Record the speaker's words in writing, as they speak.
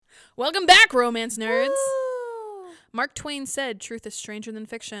Welcome back, romance nerds. Woo! Mark Twain said truth is stranger than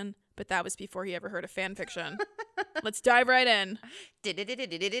fiction, but that was before he ever heard of fan fiction. Let's dive right in. Music!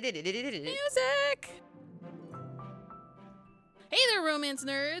 Hey there, romance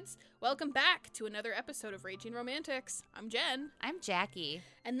nerds! Welcome back to another episode of Raging Romantics. I'm Jen, I'm Jackie.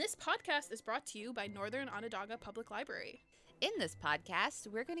 and this podcast is brought to you by Northern Onondaga Public Library. In this podcast,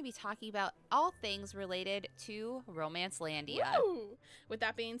 we're going to be talking about all things related to Romancelandia. Woo! With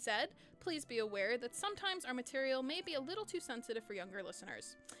that being said, please be aware that sometimes our material may be a little too sensitive for younger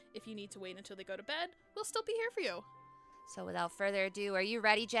listeners. If you need to wait until they go to bed, we'll still be here for you. So without further ado, are you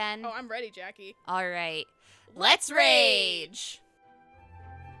ready, Jen? Oh, I'm ready, Jackie. All right. Let's rage!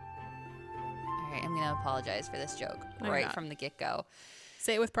 All right, I'm going to apologize for this joke No, you're right not. from the get-go.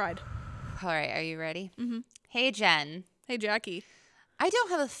 Say it with pride. All right, are you ready? Mm-hmm. Hey, Jen. Hey, Jackie. I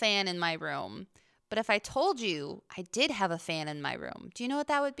don't have a fan in my room, but if I told you I did have a fan in my room, do you know what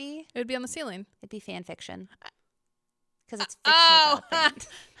that would be? It would be on the ceiling. It'd be fan fiction. Because it's fiction about things.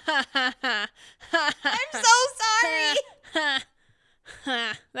 I'm so sorry.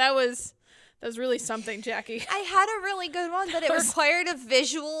 That was really something, Jackie. I had a really good one, but it required a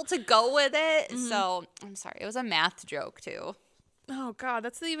visual to go with it. Mm-hmm. So I'm sorry. It was a math joke, too. Oh, God,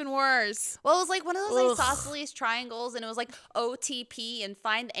 that's even worse. Well, it was like one of those Ugh. isosceles triangles, and it was like OTP and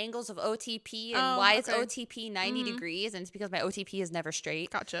find the angles of OTP and Oh, why okay. is OTP 90 degrees, and it's because my OTP is never straight.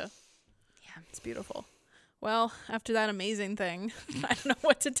 Gotcha. Yeah. It's beautiful. Well, after that amazing thing, I don't know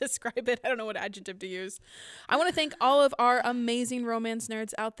what to describe it. I don't know what adjective to use. I want to thank all of our amazing romance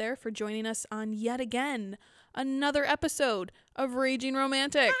nerds out there for joining us on yet again another episode of Raging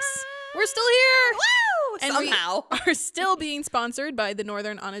Romantics. We're still here! Woo! And Somehow. we are still being sponsored by the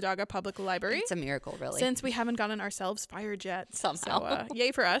Northern Onondaga Public Library. It's a miracle, really. Since we haven't gotten ourselves fired yet. Somehow. So,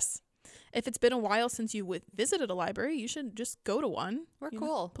 yay for us. If it's been a while since you visited a library, you should just go to one. We're You know,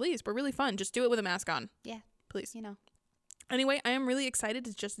 cool. please, we're really fun. Just do it with a mask on. Yeah. Please. You know. Anyway, I am really excited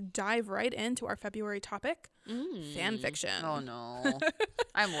to just dive right into our February topic, fan fiction. Oh, no.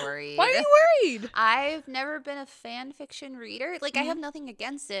 I'm worried. Why are you worried? I've never been a fan fiction reader. Like, I have nothing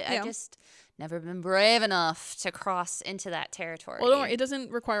against it. Yeah. I just never been brave enough to cross into that territory. Well, don't worry. It doesn't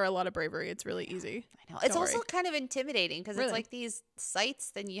require a lot of bravery. It's really easy. I know. It's Don't also worry. kind of intimidating because Really? it's like these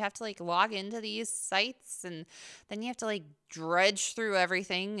sites, then you have to like log into these sites and then you have to like dredge through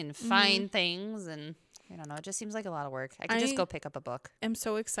everything and find things and I don't know. It just seems like a lot of work. I could just I- go pick up a book. I'm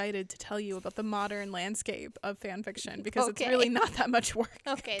so excited to tell you about the modern landscape of fan fiction because it's Okay. really not that much work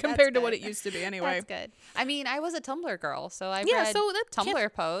Okay, that's compared to what good. it used to be anyway. That's good. I mean, I was a Tumblr girl, so I Yeah, read so that can't-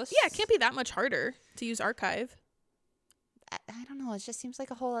 Tumblr posts. Yeah, it can't be that much harder to use archive. I don't know. It just seems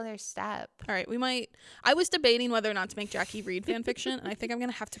like a whole other step. All right, I was debating whether or not to make Jackie read fan fiction, and I think I'm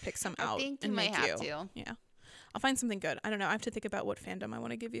going to have to pick some I out think you and might make have you. to. Yeah. I'll find something good. I don't know. I have to think about what fandom I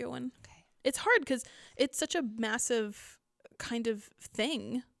want to give you, and Okay. it's hard because it's such a massive kind of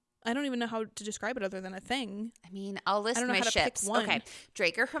thing. I don't even know how to describe it other than a thing, I mean, I'll list don't know my how to pick ships. one. Okay.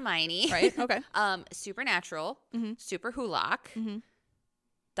 Draco Hermione. right? Okay. Supernatural. Mhm. Super Wholock. Mhm.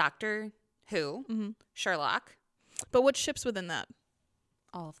 Doctor Who. Mhm. Sherlock. But what ships within that?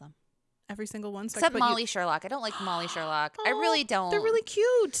 All of them. Every single one. So I Except could put you- Molly Sherlock. I don't like Molly Sherlock. I Oh, really don't. They're really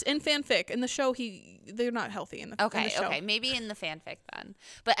cute in fanfic. In the show, they're not healthy in the in Okay, the show. okay. Maybe in the fanfic then.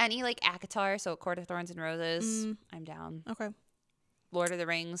 But any like ACOTAR, so Court of Thorns and Roses, Mm. I'm down. Okay. Lord of the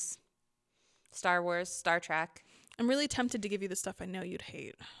Rings, Star Wars, Star Trek. I'm really tempted to give you the stuff I know you'd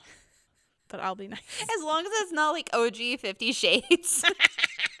hate, but I'll be nice. As long as it's not like OG 50 Shades.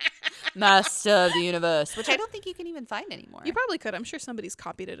 Master of the Universe. Which I don't think you can even find anymore. You probably could. I'm sure somebody's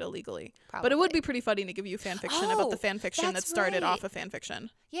copied it illegally. But it would Probably. be pretty funny to give you fan fiction about the Oh, fan fiction that that's started off right. of fan fiction.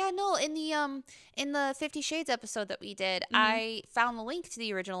 Yeah, no, in the 50 Shades episode that we did, I found the link to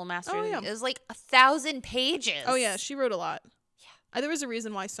the original Master. Oh, yeah. It was like 1,000 pages. Oh yeah, she wrote a lot. Yeah. There was a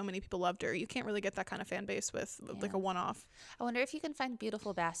reason why so many people loved her. You can't really get that kind of fan base with like Yeah. a one-off. I wonder if you can find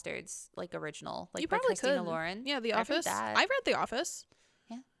Beautiful Bastards like original, like you by probably Christina could. Lauren. Yeah, The I've read Office. that. I've read The Office.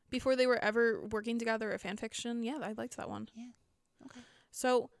 Yeah. Before they were ever working together at fan fiction. Yeah, I liked that one. Yeah. Okay.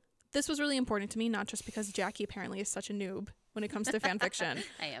 So this was really important to me, not just because Jackie apparently is such a noob when it comes to fan fiction.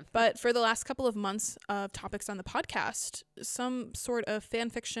 I am. But for the last couple of months of topics on the podcast, some sort of fan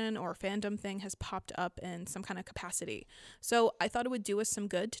fiction or fandom thing has popped up in some kind of capacity. So I thought it would do us some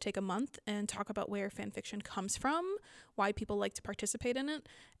good to take a month and talk about where fan fiction comes from, why people like to participate in it,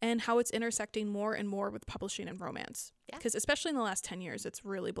 and how it's intersecting more and more with publishing and romance. Yeah. Because especially in the last 10 years, it's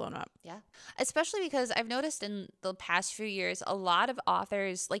really blown up. Yeah. Especially because I've noticed in the past few years, a lot of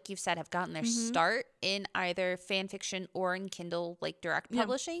authors, like you've said, have gotten their start in either fan fiction or in Kindle, like direct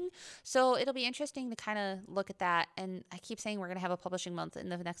publishing. So it'll be interesting to kind of look at that. And I keep saying we're going to have a publishing month in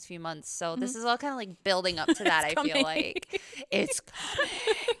the next few months. So this is all kind of like building up to that, I feel like. It's coming.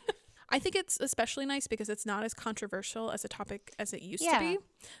 I think it's especially nice because it's not as controversial as a topic as it used to be.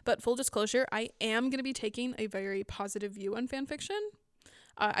 But full disclosure, I am going to be taking a very positive view on fan fiction.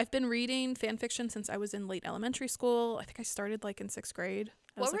 I've been reading fan fiction since I was in late elementary school. I think I started like in 6th grade.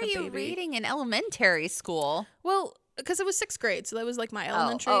 What were you reading in elementary school? Well, because it was 6th grade, so that was like my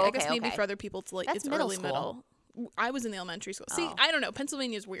elementary. Okay, I guess maybe for other people it's like it's middle early school. middle. I was in the elementary school. See, I don't know.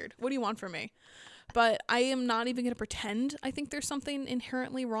 Pennsylvania's weird. What do you want from me? But I am not even going to pretend I think there's something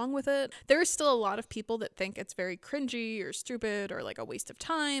inherently wrong with it. There are still a lot of people that think it's very cringy or stupid or like a waste of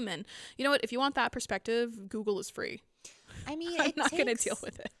time. And you know what? If you want that perspective, Google is free. I mean, I'm not going to deal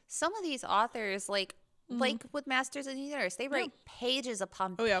with it. Some of these authors, like with Masters of the Universe, they write pages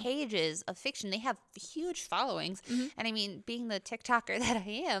upon pages of fiction. They have huge followings. And I mean, being the TikToker that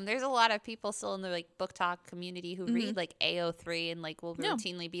I am, there's a lot of people still in the like book talk community who read like AO3 and like will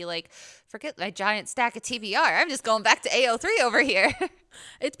routinely be like, forget my giant stack of TBR. I'm just going back to AO3 over here.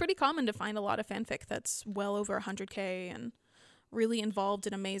 It's pretty common to find a lot of fanfic that's well over 100K and really involved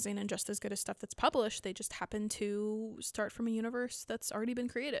and amazing and just as good as stuff that's published. They just happen to start from a universe that's already been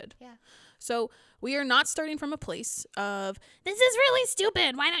created. Yeah. So we are not starting from a place of, this is really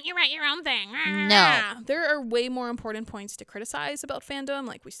stupid, why don't you write your own thing? No. There are way more important points to criticize about fandom.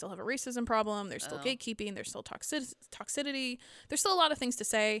 Like, we still have a racism problem. There's still gatekeeping. There's still toxicity. There's still a lot of things to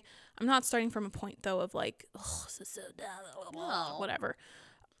say. I'm not starting from a point, though, of like, oh, this is so dumb, whatever.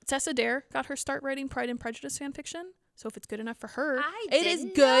 Tessa Dare got her start writing Pride and Prejudice fan fiction. So if it's good enough for her, it is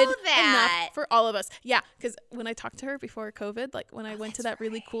good enough for all of us. Yeah, because when I talked to her before COVID, like when I went to that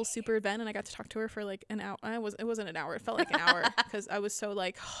really cool super event and I got to talk to her for like an hour. It wasn't an hour. It felt like an hour because I was so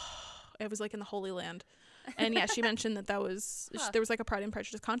like, it was like in the Holy Land. And yeah, she mentioned that there was like a Pride and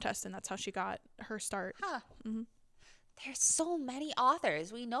Prejudice contest and that's how she got her start. There's so many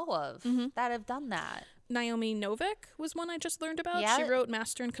authors we know of that have done that. Naomi Novik was one I just learned about. Yeah. She wrote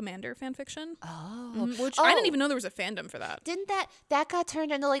Master and Commander fanfiction. Which Oh. I didn't even know there was a fandom for that. Didn't that got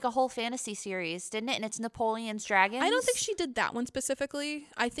turned into like a whole fantasy series, didn't it? And it's Napoleon's Dragons. I don't think she did that one specifically.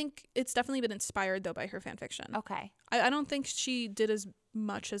 I think it's definitely been inspired though by her fanfiction. Okay. I don't think she did as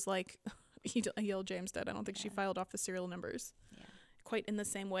much as like E.L. James did. I don't think she filed off the serial numbers quite in the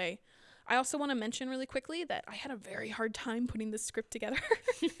same way. I also want to mention really quickly that I had a very hard time putting this script together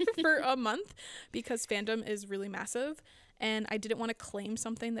for a month because fandom is really massive and I didn't want to claim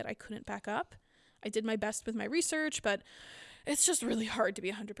something that I couldn't back up. I did my best with my research, but it's just really hard to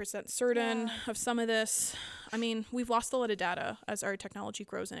be 100% certain of some of this. I mean, we've lost a lot of data as our technology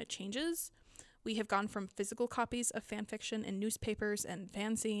grows and it changes. We have gone from physical copies of fan fiction in newspapers and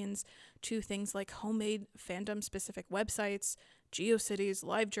fanzines to things like homemade fandom-specific websites, GeoCities,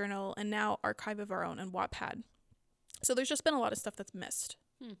 LiveJournal, and now Archive of Our Own and Wattpad. So there's just been a lot of stuff that's missed.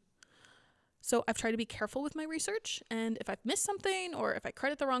 So I've tried to be careful with my research, and if I've missed something or if I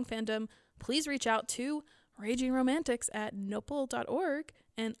credit the wrong fandom, please reach out to ragingromantics@nopal.org,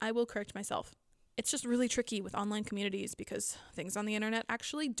 and I will correct myself. It's just really tricky with online communities because things on the internet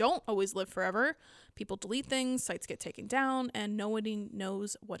actually don't always live forever. People delete things, sites get taken down, and nobody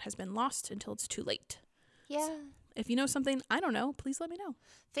knows what has been lost until it's too late. Yeah. So if you know something I don't know, please let me know.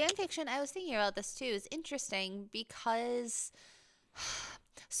 Fan fiction, I was thinking about this too, is interesting because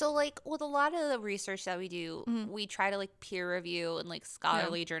so like with a lot of the research that we do, we try to like peer review and like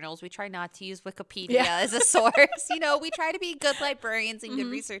scholarly journals. We try not to use Wikipedia as a source. You know, we try to be good librarians and good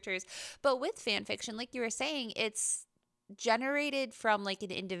researchers. But with fan fiction, like you were saying, it's generated from like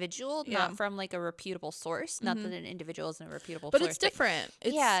an individual, not from like a reputable source. Not that an individual isn't a reputable source. But it's different.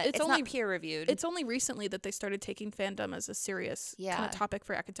 It's only not peer reviewed. It's only recently that they started taking fandom as a serious kind of topic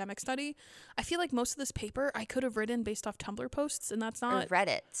for academic study. I feel like most of this paper I could have written based off Tumblr posts, and that's not or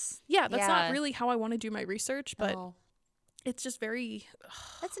Reddit's. Yeah, that's not really how I want to do my research, but it's just very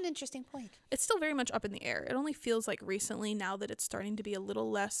that's an interesting point. It's still very much up in the air. It only feels like recently, now that it's starting to be a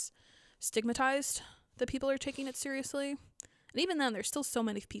little less stigmatized, that people are taking it seriously. And even then, there's still so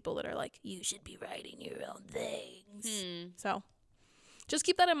many people that are like, you should be writing your own things. So just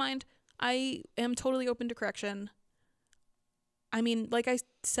keep that in mind. I am totally open to correction. I mean, like I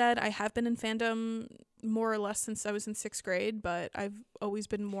said, I have been in fandom more or less since I was in 6th grade, but I've always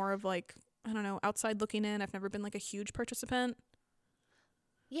been more of like, I don't know, outside looking in. I've never been like a huge participant.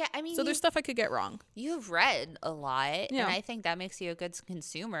 Yeah, I mean, So there's stuff I could get wrong. you've read a lot, Yeah. and I think that makes you a good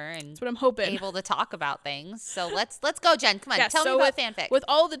consumer and That's what I'm hoping. able to talk about things. So let's go, Jen. Come on, Yeah, tell so me about fanfic. With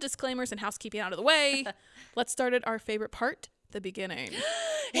all the disclaimers and housekeeping out of the way, let's start at our favorite part, the beginning.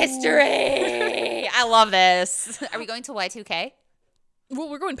 History. I love this. Are we going to Y2K? Well,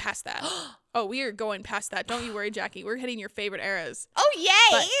 we're going past that. Oh, we are going past that. Don't you worry, Jackie. We're hitting your favorite eras. Oh, yay!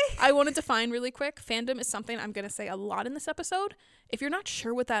 But I want to define really quick. Fandom is something I'm going to say a lot in this episode. If you're not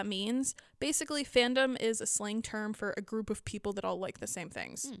sure what that means, basically fandom is a slang term for a group of people that all like the same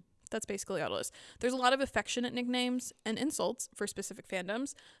things. That's basically all it is. There's a lot of affectionate nicknames and insults for specific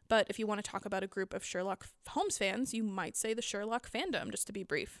fandoms, but if you want to talk about a group of Sherlock Holmes fans, you might say the Sherlock fandom, just to be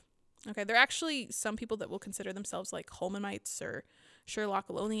brief. Okay, there are actually some people that will consider themselves like Holmanites or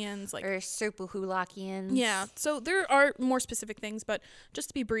Sherlockalonians, like Or Superhulakians. yeah. So there are more specific things, but just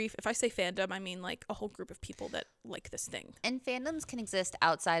to be brief, if I say fandom, I mean like a whole group of people that like this thing. And fandoms can exist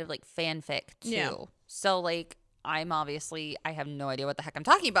outside of like fanfic too. Yeah. So like I have no idea what the heck I'm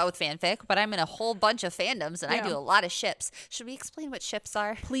talking about with fanfic, but I'm in a whole bunch of fandoms and I Yeah. do a lot of ships. Should we explain what ships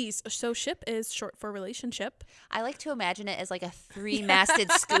are? Please. So ship is short for relationship. I like to imagine it as like a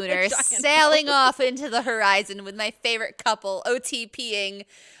three-masted schooner Giant sailing off into the horizon with my favorite couple OTPing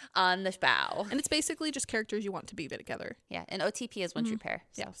on the bow. And it's basically just characters you want to be together. Yeah, and OTP is one true pair.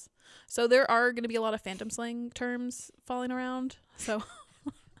 So. Yes. So there are going to be a lot of fandom slang terms falling around. So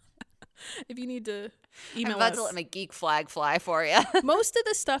if you need to I'm email about us. to let my geek flag fly for you. Most of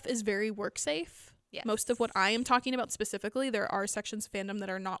this stuff is very work safe. Yes. Most of what I am talking about specifically, there are sections of fandom that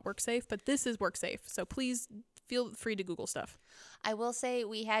are not work safe, but this is work safe. So please feel free to Google stuff. I will say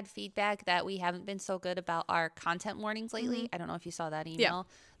we had feedback that we haven't been so good about our content warnings lately. I don't know if you saw that email,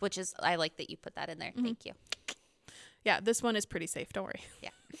 which is, I like that you put that in there. Thank you. Yeah, this one is pretty safe. Don't worry. Yeah.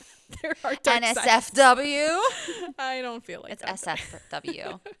 There are dark sides. NSFW. I don't feel like It's that.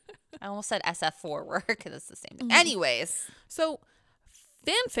 SFW. I almost said SF4 work because it's the same thing. Anyways. So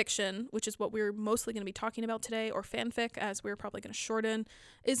fan fiction, which is what we're mostly going to be talking about today, or fanfic, as we're probably going to shorten,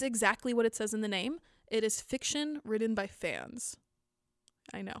 is exactly what it says in the name. It is fiction written by fans.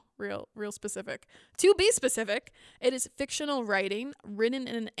 I know, real specific. To be specific, it is fictional writing written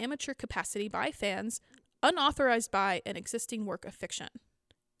in an amateur capacity by fans, unauthorized by an existing work of fiction.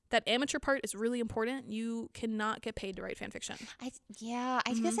 That amateur part is really important. You cannot get paid to write fan fiction. I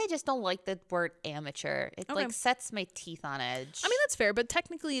guess I just don't like the word amateur. It Okay. like sets my teeth on edge. I mean, that's fair, but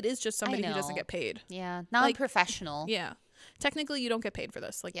technically it is just somebody who doesn't know. get paid. yeah, non-professional. Yeah. Technically, you don't get paid for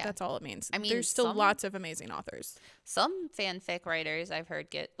this. Like, Yeah. that's all it means. I mean, there's still some- lots of amazing authors. Some fanfic writers I've heard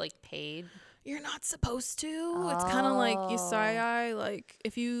get like paid. You're not supposed to. It's kind of like Yusai. Like,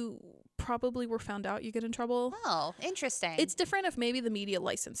 if you probably were found out, you get in trouble. Oh, interesting. It's different if maybe the media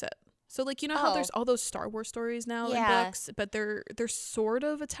license it. So, like, you know how Oh. there's all those Star Wars stories now in Yeah. books, but they're sort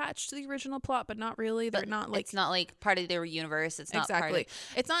of attached to the original plot, but not really. They're But not like it's not like part of their universe. It's not exactly. part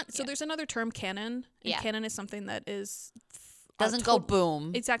of, It's not. So yeah. there's another term, canon. And Yeah. canon is something that is doesn't go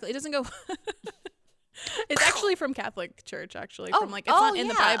boom. Exactly. It doesn't go. It's actually from Catholic Church, actually. Oh, From like, it's not in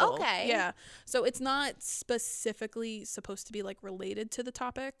the yeah, Bible. okay. Yeah. So it's not specifically supposed to be like related to the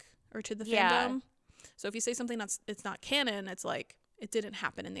topic or to the Yeah. fandom. So if you say something it's not canon, it's like it didn't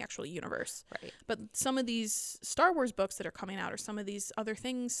happen in the actual universe. Right. But some of these Star Wars books that are coming out or some of these other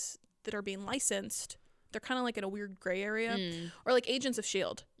things that are being licensed, they're kind of like in a weird gray area. Or like Agents of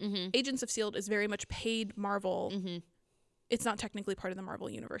S.H.I.E.L.D. Mm-hmm. Agents of S.H.I.E.L.D. is very much paid Marvel. Mm-hmm. It's not technically part of the Marvel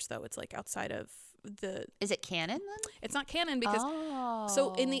universe, though. It's like outside of the... Is it canon then? It's not canon because...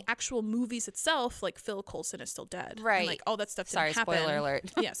 So in the actual movies itself, like Phil Coulson is still dead. And, Right. like all that stuff didn't Sorry, happen. spoiler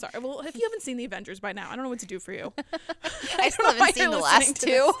alert. Yeah, sorry. Well, if you haven't seen the Avengers by now, I don't know what to do for you. I still don't know why haven't seen you're the listening last to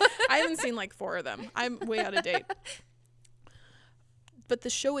two. this. I haven't seen like 4 of them. I'm way out of date. But the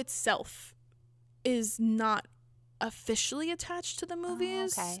show itself is not officially attached to the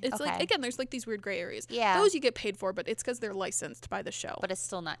movies. okay, It's like, okay. again, there's like these weird gray areas. Yeah. Those you get paid for, but it's because they're licensed by the show. But it's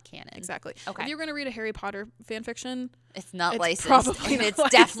still not canon. Exactly. Okay. If you're going to read a Harry Potter fan fiction, It's not It's licensed. probably and not it's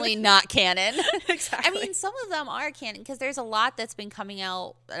licensed. definitely not canon. exactly. I mean, some of them are canon because there's a lot that's been coming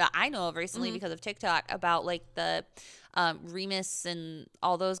out that I know of recently Mm-hmm. because of TikTok about like the Remus and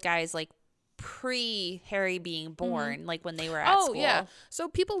all those guys like pre Harry being born, like when they were at school. yeah. So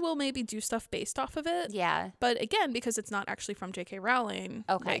people will maybe do stuff based off of it. Yeah. But again, because it's not actually from J.K. Rowling,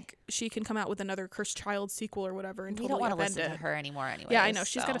 Okay. like she can come out with another Cursed Child sequel or whatever and We totally don't want to upend listen it. to her anymore anyway. Yeah, I know.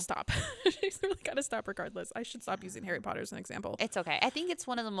 She's got to stop. She's really got to stop regardless. I should stop using Harry Potter as an example. It's okay. I think it's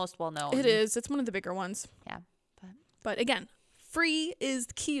one of the most well known. It is. It's one of the bigger ones. Yeah. But again, free is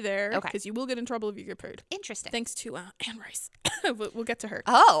the key there, Okay. because you will get in trouble if you get paid. Interesting. Thanks to Anne Rice. We'll get to her.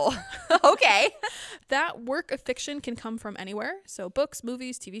 Oh, okay. That work of fiction can come from anywhere. So books,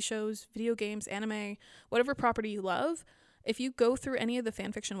 movies, TV shows, video games, anime, whatever property you love. If you go through any of the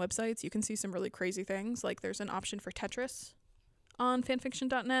fanfiction websites, you can see some really crazy things. Like there's an option for Tetris on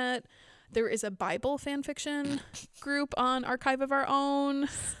fanfiction.net. There is a Bible fanfiction group on Archive of Our Own.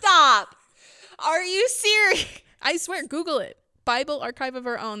 Stop. Are you serious? I swear, Google it. Bible Archive of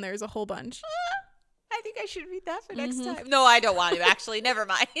Our Own. There's a whole bunch. I think I should read that for next time. No, I don't want to, actually. Never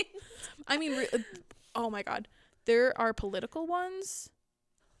mind. I mean, oh my God. There are political ones.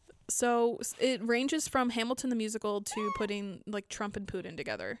 So it ranges from Hamilton the musical to putting like Trump and Putin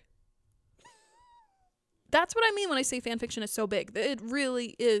together. That's what I mean when I say fan fiction is so big. It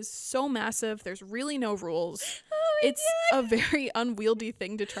really is so massive. There's really no rules. It's a very unwieldy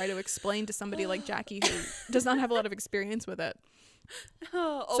thing to try to explain to somebody like Jackie who does not have a lot of experience with it.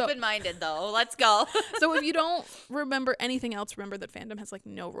 Open-minded, though. Let's go. So if you don't remember anything else, remember that fandom has like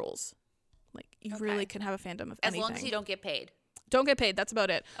no rules. Like you really can have a fandom of As anything. long as you don't get paid. Don't get paid. That's about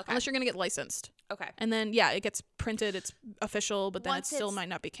it. Okay. Unless you're going to get licensed. Okay. And then, yeah, it gets printed. It's official, but then Once it still it's- might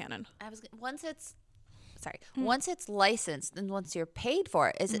not be canon. Once it's licensed and once you're paid for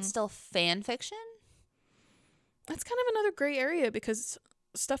it, is it still fan fiction? That's kind of another gray area because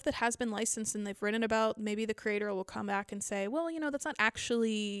stuff that has been licensed and they've written about, maybe the creator will come back and say, well, that's not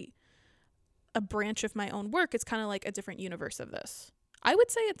actually a branch of my own work. It's kind of like a different universe of this. I would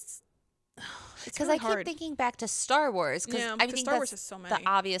say it's Because really I keep hard. thinking back to Star Wars. Because Yeah, I 'cause think Star Wars that's has so many. the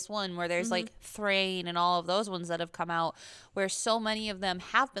obvious one where there's like Thrain and all of those ones that have come out, where so many of them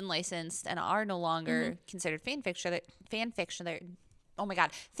have been licensed and are no longer considered fan fiction. Oh my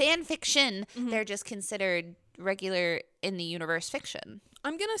God, fan fiction. They're just considered regular in the universe fiction.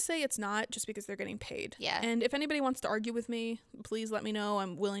 I'm going to say it's not just because they're getting paid. Yeah. And if anybody wants to argue with me, please let me know.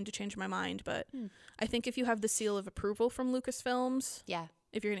 I'm willing to change my mind. But I think if you have the seal of approval from Lucasfilms, Yeah,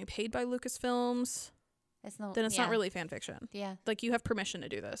 if you're getting paid by Lucasfilms, then it's not really fan fiction. Yeah, Like you have permission to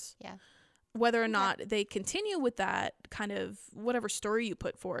do this. yeah. Whether or not they continue with that kind of whatever story you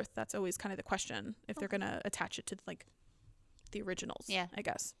put forth, that's always kind of the question. If they're going to attach it to like the originals, I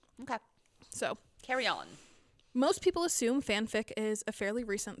guess. Okay, So carry on. most people assume fanfic is a fairly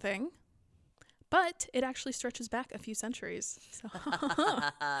recent thing, but it actually stretches back a few centuries. So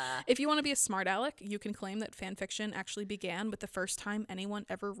if you want to be a smart aleck, you can claim that fanfiction actually began with the first time anyone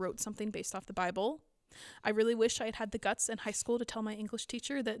ever wrote something based off the Bible. I really wish I had had the guts in high school to tell my English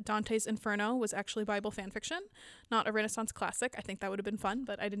teacher that Dante's Inferno was actually Bible fanfiction, not a Renaissance classic. I think that would have been fun,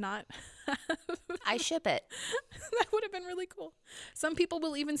 but I did not. I ship it. That would have been really cool. Some people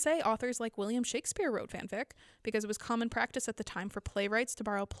will even say authors like William Shakespeare wrote fanfic because it was common practice at the time for playwrights to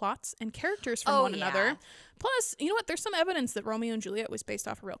borrow plots and characters from one another. Plus, you know what? There's some evidence that Romeo and Juliet was based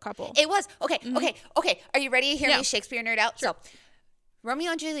off a real couple. It was. Okay. Are you ready to hear me Shakespeare nerd out? Sure. So,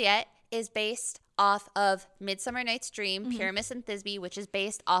 Romeo and Juliet is based off of Midsummer Night's Dream, Pyramus and Thisbe, which is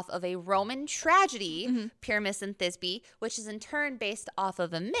based off of a Roman tragedy, Pyramus and Thisbe, which is in turn based off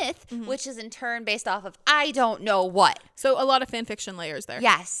of a myth, which is in turn based off of I don't know what. So a lot of fanfiction layers there.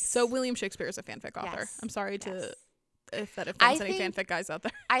 Yes. So William Shakespeare is a fanfic author. Yes. I'm sorry to if that I offends any think- fanfic guys out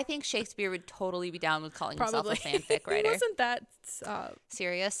there. I think Shakespeare would totally be down with calling Probably. himself a fanfic He writer. wasn't that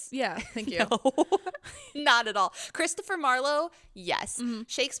Serious? yeah, thank you. No. Not at all. Christopher Marlowe, yes.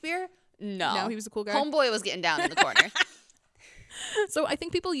 Shakespeare, no. No, he was a cool guy. Homeboy was getting down in the corner. So I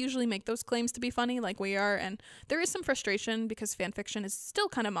think people usually make those claims to be funny, like we are, and there is some frustration because fan fiction is still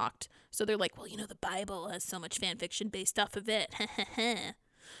kind of mocked. So they're like, well, the Bible has so much fan fiction based off of it.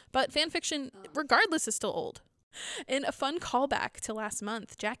 But fan fiction, regardless, is still old. In a fun callback to last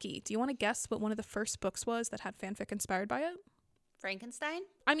month, Jackie, do you want to guess what one of the first books was that had fanfic inspired by it? Frankenstein?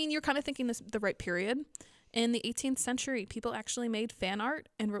 I mean, you're kind of thinking the right period. In the 18th century, people actually made fan art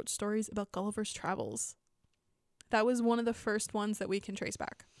and wrote stories about Gulliver's travels. That was one of the first ones that we can trace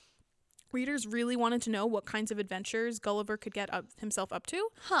back. Readers really wanted to know what kinds of adventures Gulliver could get himself up to.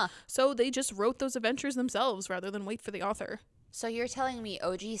 Huh. So they just wrote those adventures themselves rather than wait for the author. So you're telling me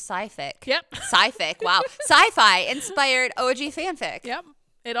OG sci-fic? Yep. Sci-fic, wow. Sci-fi inspired OG fanfic. Yep.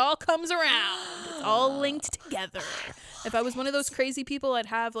 It all comes around. It's all linked together. If I was one of those crazy people, I'd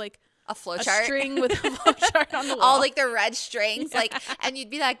have like A flow a chart. string with a flowchart on the wall. All like the red strings, and you'd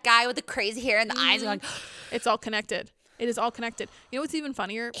be that guy with the crazy hair and the eyes going, It's all connected. It is all connected. You know what's even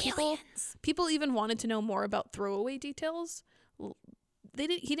funnier? People even wanted to know more about throwaway details.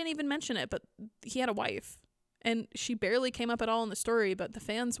 He didn't even mention it, but he had a wife. and she barely came up at all in the story, but the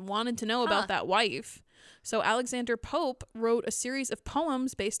fans wanted to know about that wife. So Alexander Pope wrote a series of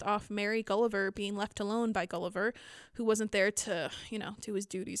poems based off Mary Gulliver being left alone by Gulliver, who wasn't there to, do his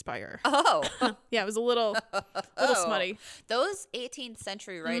duties by her. Oh. Yeah, it was a little smutty. Those 18th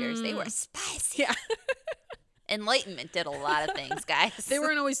century writers, they were spicy. Yeah. Enlightenment did a lot of things, guys. They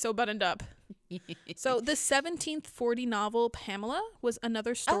weren't always so buttoned up. So the 1740 novel Pamela was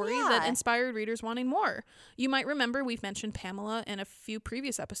another story that inspired readers wanting more. You might remember we've mentioned Pamela in a few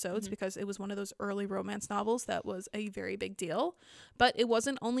previous episodes because it was one of those early romance novels that was a very big deal. But it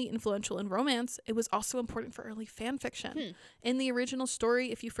wasn't only influential in romance, it was also important for early fan fiction. In the original story,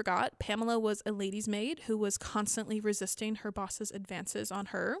 if you forgot, Pamela was a lady's maid who was constantly resisting her boss's advances on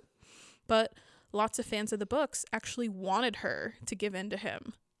her. But lots of fans of the books actually wanted her to give in to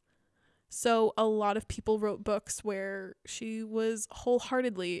him. So a lot of people wrote books where she was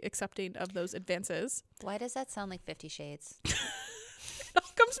wholeheartedly accepting of those advances. Why does that sound like 50 Shades? It all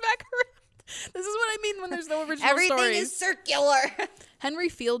comes back around. This is what I mean when there's no original Everything stories. is circular. Henry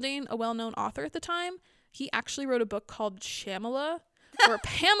Fielding, a well-known author at the time, he actually wrote a book called Shamala, where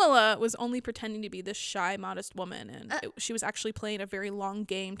Pamela was only pretending to be this shy, modest woman, and she was actually playing a very long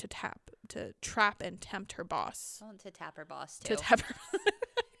game to trap and tempt her boss. Oh, to tap her boss, too. To tap her.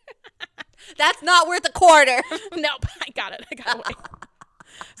 That's not worth a quarter. Nope, I got it away.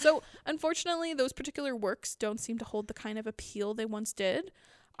 So, unfortunately, those particular works don't seem to hold the kind of appeal they once did.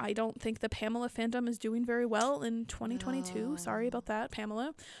 I don't think the Pamela fandom is doing very well in 2022. No. Sorry about that,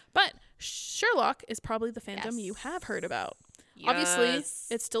 Pamela. But Sherlock is probably the fandom you have heard about. Yes.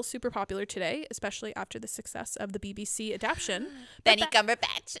 Obviously, it's still super popular today, especially after the success of the BBC adaptation. Benedict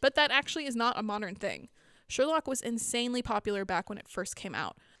Cumberbatch. But that actually is not a modern thing. Sherlock was insanely popular back when it first came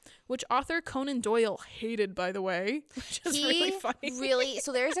out, which author Conan Doyle hated, by the way, which is really funny.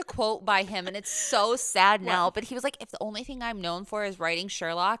 So there's a quote by him, and it's so sad now, but he was like, if the only thing I'm known for is writing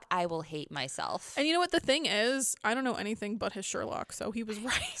Sherlock, I will hate myself. And you know what the thing is? I don't know anything but his Sherlock, so he was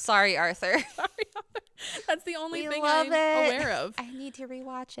right. Sorry, Arthur. Sorry, Arthur. That's the only thing I'm aware of. I need to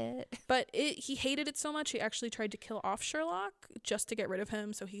rewatch it. But he hated it so much, he actually tried to kill off Sherlock just to get rid of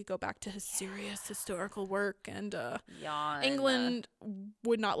him so he could go back to his serious historical work. And England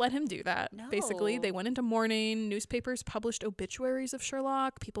would not let him do that. No. Basically, they went into mourning. Newspapers published obituaries of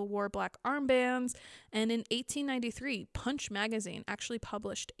Sherlock. People wore black armbands. And in 1893, Punch magazine actually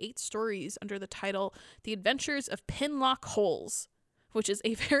published 8 stories under the title The Adventures of Pinlock Holes, which is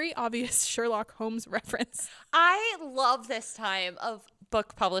a very obvious Sherlock Holmes reference. I love this time of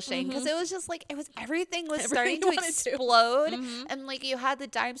book publishing because it was just like everything was starting to explode and like you had the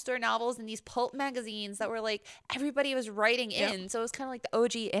dime store novels and these pulp magazines that were like everybody was writing in, so it was kind of like the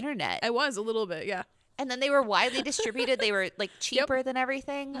OG internet. It was a little bit, yeah. And then they were widely distributed. They were like cheaper than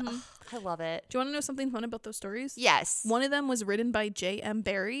everything. Oh, I love it. Do you want to know something fun about those stories? Yes. One of them was written by J.M.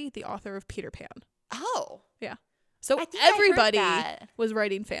 Barrie, the author of Peter Pan. Oh. Yeah. So everybody was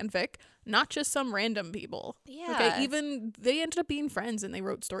writing fanfic, not just some random people. Yeah. Okay, even they ended up being friends and they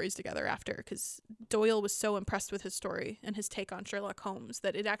wrote stories together after because Doyle was so impressed with his story and his take on Sherlock Holmes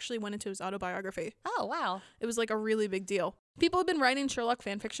that it actually went into his autobiography. Oh, wow. It was like a really big deal. People have been writing Sherlock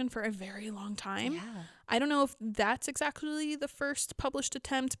fanfiction for a very long time. Yeah. I don't know if that's exactly the first published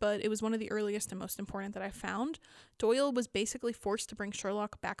attempt, but it was one of the earliest and most important that I found. Doyle was basically forced to bring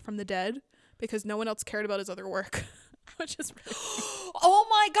Sherlock back from the dead because no one else cared about his other work, which is really oh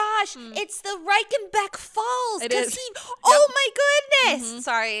my gosh, it's the Reichenbach Falls. It is. Oh my goodness.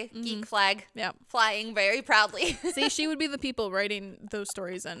 Sorry, geek flag. Yeah. Flying very proudly. See, she would be the people writing those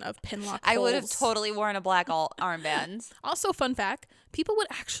stories in of Pinlock Holes. I would have totally worn a black armband. Also, fun fact, people would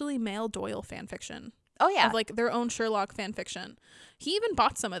actually mail Doyle fan fiction. Oh, yeah. Of like their own Sherlock fan fiction. He even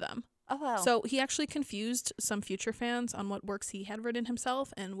bought some of them. Oh, wow. So he actually confused some future fans on what works he had written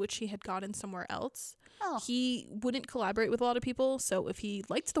himself and which he had gotten somewhere else. Oh. He wouldn't collaborate with a lot of people, so if he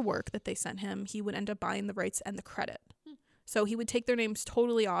liked the work that they sent him, he would end up buying the rights and the credit. So he would take their names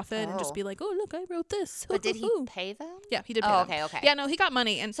totally off it and just be like, oh, look, I wrote this. But did he pay them? Yeah, he did pay them. Okay. Yeah, no, he got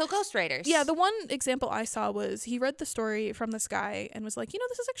money. And so ghostwriters. Yeah, the one example I saw was he read the story from this guy and was like,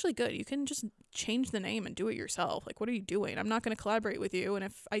 this is actually good. You can just change the name and do it yourself. Like, what are you doing? I'm not going to collaborate with you. And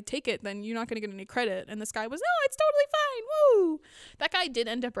if I take it, then you're not going to get any credit. And this guy was, no, it's totally fine. Woo! That guy did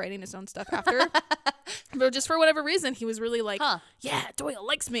end up writing his own stuff after. But just for whatever reason, he was really like, yeah, Doyle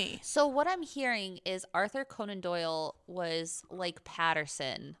likes me. So what I'm hearing is Arthur Conan Doyle was like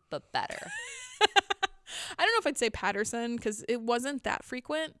Patterson, but better. I don't know if I'd say Patterson because it wasn't that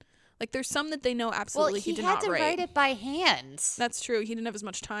frequent. Like, there's some that they know absolutely he did not write. He had to write it by hand. That's true. He didn't have as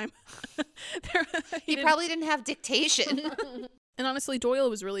much time. He probably didn't have dictation. And honestly, Doyle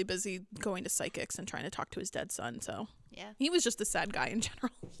was really busy going to psychics and trying to talk to his dead son, so Yeah. he was just a sad guy in general.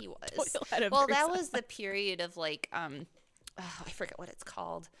 He was. Doyle had a Well, very that sad was the life. period of like I forget what it's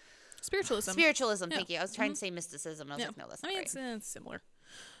called. Spiritualism. Spiritualism, Yeah. thank you. I was trying to say mysticism. And I was Yeah. like, no, that's I not mean, right. it's similar.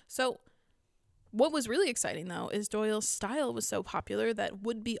 So, what was really exciting, though, is Doyle's style was so popular that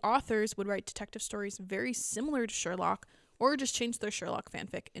would-be authors would write detective stories very similar to Sherlock, or just change their Sherlock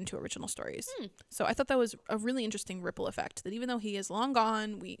fanfic into original stories. So I thought that was a really interesting ripple effect, that even though he is long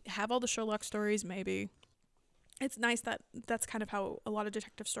gone, we have all the Sherlock stories, maybe. It's nice that that's kind of how a lot of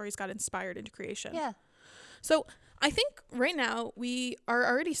detective stories got inspired into creation. Yeah. So I think right now we are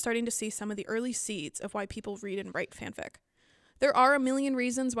already starting to see some of the early seeds of why people read and write fanfic. There are a million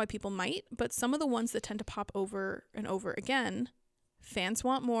reasons why people might, but some of the ones that tend to pop over and over again, fans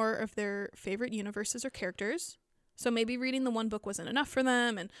want more of their favorite universes or characters. So maybe reading the one book wasn't enough for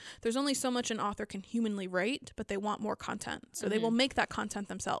them, and there's only so much an author can humanly write, but they want more content. So they will make that content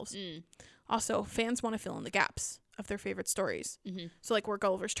themselves. Also, fans want to fill in the gaps of their favorite stories. So like where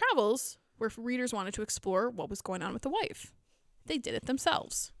Gulliver's Travels, where readers wanted to explore what was going on with the wife. They did it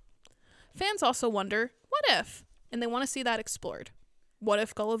themselves. Fans also wonder, what if? And they want to see that explored. What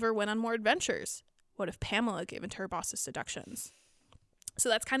if Gulliver went on more adventures? What if Pamela gave into her boss's seductions? So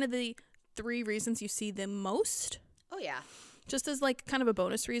that's kind of the 3 reasons you see the most. Oh, yeah. Just as like kind of a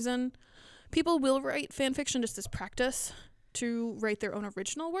bonus reason, people will write fan fiction just as practice to write their own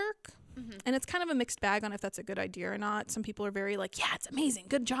original work. And it's kind of a mixed bag on if that's a good idea or not. Some people are very like, yeah, it's amazing,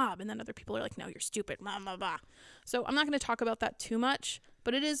 good job. And then other people are like, no, you're stupid, blah, blah, blah. So I'm not going to talk about that too much,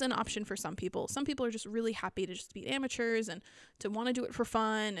 but it is an option for some people. Some people are just really happy to just be amateurs and to want to do it for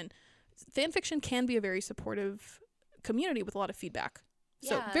fun. And fan fiction can be a very supportive community with a lot of feedback.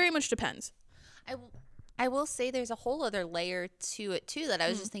 So Yeah. very much depends. I will say there's a whole other layer to it, too, that I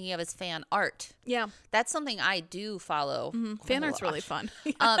was just thinking of as fan art. Yeah. That's something I do follow. Fan quite a art's really lot. fun.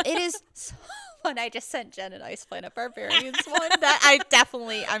 It is so fun. I just sent Jen an Ice Planet Barbarians one. That I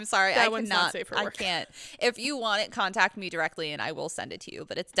definitely, I'm sorry, That I one's cannot, not safe for I work. can't. If you want it, contact me directly and I will send it to you.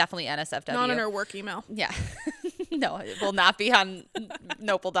 But it's definitely NSFW. Not in our work email. Yeah. No, it will not be on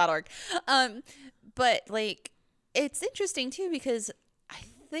nopal.org. But like, it's interesting too because I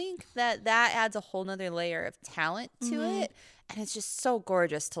think that adds a whole nother layer of talent to it. And it's just so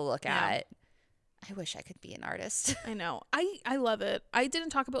gorgeous to look at. I wish I could be an artist. I know. I love it. I didn't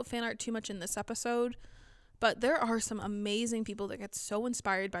talk about fan art too much in this episode, but there are some amazing people that get so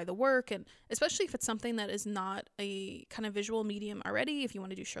inspired by the work, and especially if it's something that is not a kind of visual medium already. If you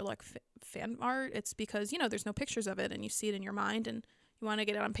want to do Sherlock fan art, it's because, you know, there's no pictures of it and you see it in your mind and you want to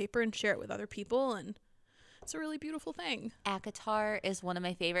get it on paper and share it with other people, and it's a really beautiful thing. ACOTAR is one of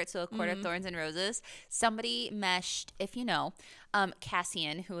my favorites. So A Court of Thorns and Roses. Somebody meshed, if you know,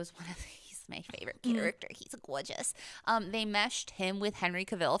 Cassian, who is one of he's my favorite character. He's gorgeous. They meshed him with Henry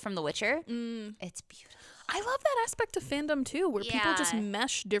Cavill from The Witcher. It's beautiful. I love that aspect of fandom too, where people just Yeah.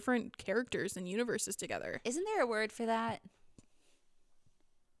 mesh different characters and universes together. Isn't there a word for that?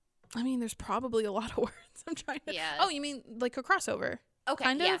 I mean, there's probably a lot of words. I'm trying to. Yeah. Oh, you mean like a crossover? Okay,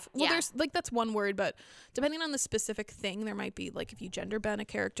 Kind yeah, of. Well, yeah. there's like that's one word, but depending on the specific thing, there might be like if you gender bend a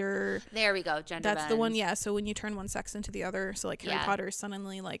character. There we go. Gender That's the one. bend. Yeah. So when you turn one sex into the other, so like Harry Yeah. Potter is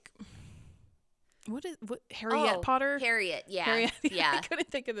suddenly like, what Harriet Potter? Harriet. Yeah. Harriet. I Yeah. couldn't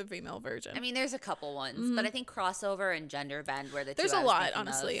think of the female version. I mean, there's a couple ones, but I think crossover and gender bend were the there's two I a was lot, thinking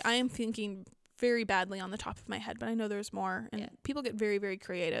honestly. of. I am thinking very badly on the top of my head, but I know there's more, and Yeah. people get very, very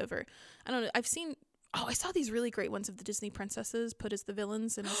creative. Or I don't know. I've seen. Oh, I saw these really great ones of the Disney princesses put as the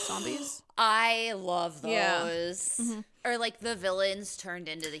villains and as zombies. I love those. Yeah. Or like the villains turned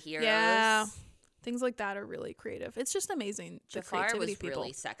into the heroes. Yeah. Things like that are really creative. It's just amazing. The Jafar creativity was of people.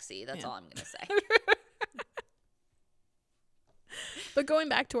 really sexy. That's Yeah. all I'm going to say. But going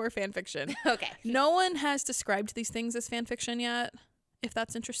back to our fan fiction, Okay. no one has described these things as fan fiction yet. If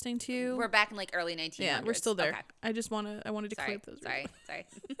that's interesting to you, We're back in like early 1900s. yeah, we're still there. Okay. I wanted to clear Sorry. up those. Sorry.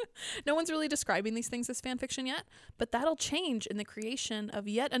 No one's really describing these things as fan fiction yet, but that'll change in the creation of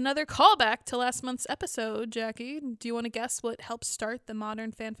yet another callback to last month's episode. Jackie, do you want to guess what helped start the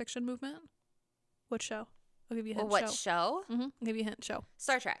modern fan fiction movement? What show? I'll give you a hint. What show? I'll give you a hint. Show.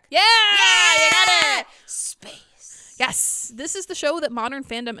 Star Trek. Yeah, you got it. Space. Yes, this is the show that modern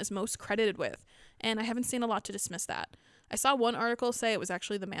fandom is most credited with, and I haven't seen a lot to dismiss that. I saw one article say it was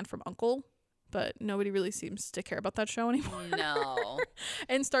actually The Man from U.N.C.L.E., but nobody really seems to care about that show anymore. No.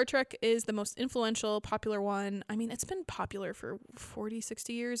 And Star Trek is the most influential, popular one. I mean, it's been popular for 40,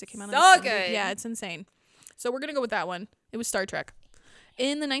 60 years. It came out in the So 70s. good. Yeah, it's insane. So we're going to go with that one. It was Star Trek.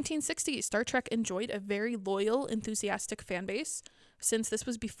 In the 1960s, Star Trek enjoyed a very loyal, enthusiastic fan base. Since this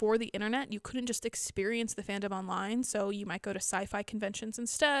was before the internet, you couldn't just experience the fandom online, so you might go to sci-fi conventions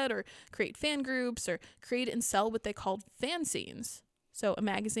instead, or create fan groups, or create and sell what they called fanzines. So a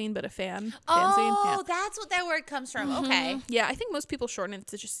magazine, but a fanzine. Oh, that's what that word comes from. Okay. Yeah, I think most people shorten it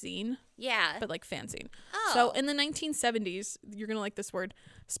to just zine, Yeah. but like fanzine. Oh. So in the 1970s, you're going to like this word,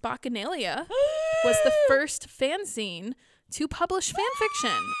 Spockanalia was the first fanzine to publish fan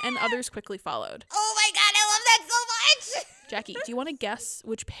fiction, and others quickly followed. Oh my God, I love that so much. Jackie, do you want to guess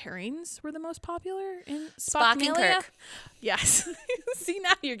which pairings were the most popular in Spock and Spockanalia? Kirk. Yes. See,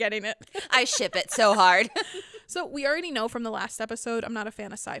 now you're getting it. I ship it so hard. So we already know from the last episode, I'm not a fan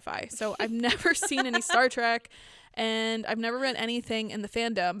of sci-fi. So I've never seen any Star Trek, and I've never read anything in the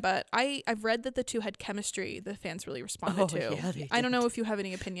fandom, but I've read that the two had chemistry the fans really responded to. yeah, they I don't know if you have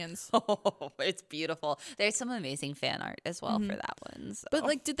any opinions. Oh, it's beautiful. There's some amazing fan art as well for that one. So. But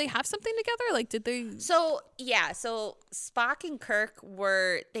like, did they have something together? Like, did they? So Spock and Kirk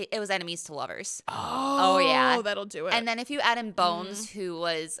it was enemies to lovers. Oh yeah. That'll do it. And then if you add in Bones, who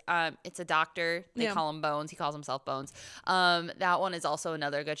was it's a doctor. They Yeah. call him Bones. He calls himself Bones. That one is also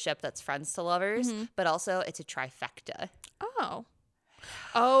another good ship that's friends to lovers, but also it's a trifecta.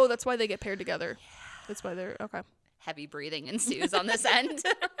 Oh, that's why they get paired together. That's why they're okay. Heavy breathing ensues on this end.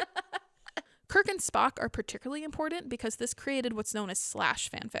 Kirk and Spock are particularly important because this created what's known as slash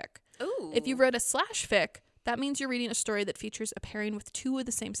fanfic. Ooh. If you read a slash fic, that means you're reading a story that features a pairing with two of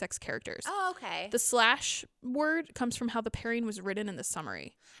the same sex characters. Oh, okay. The slash word comes from how the pairing was written in the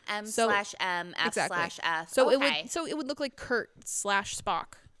summary. M/M, F/F. So okay. it would look like Kurt /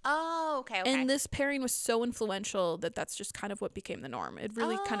 Spock. Oh, okay. And this pairing was so influential that that's just kind of what became the norm. It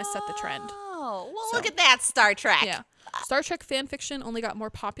really kind of set the trend. Oh, well, So- look at that, Star Trek. Yeah. Star Trek fan fiction only got more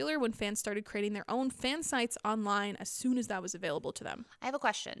popular when fans started creating their own fan sites online as soon as that was available to them. I have a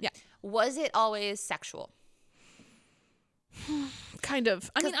question. Yeah. Was it always sexual? Kind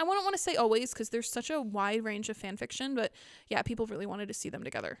of. I mean, I don't want to say always because there's such a wide range of fan fiction, but yeah, people really wanted to see them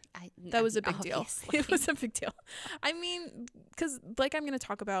together. That was a big deal. Obviously. It was a big deal. I mean, because like I'm going to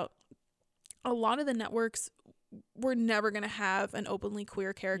talk about, a lot of the networks were never going to have an openly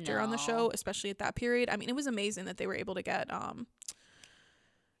queer character on the No. show, especially at that period. I mean, it was amazing that they were able to get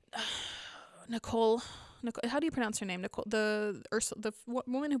Nicole, how do you pronounce her name? Nicole, the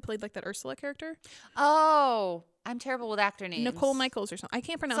woman who played like that Ursula character. Oh, I'm terrible with actor names. Nicole Michaels or something. I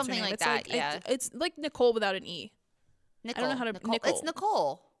can't pronounce Something her name. like It's that, yeah. It's like Nicole without an E. Nicole. I don't know how to- Nicole. Nicole. It's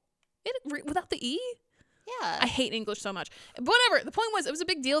Nicole. Without the E? Yeah. I hate English so much. But whatever. The point was, it was a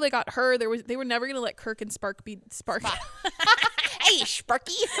big deal. They got her. They were never gonna let Kirk and Spark be Spark. Hey,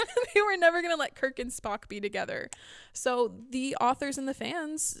 Sparky. They were never gonna let Kirk and Spock be together. So the authors and the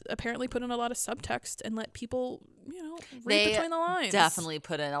fans apparently put in a lot of subtext and let people, read between the lines. Definitely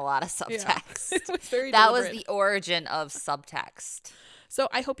put in a lot of subtext. It was very That was deliberate. the origin of subtext. So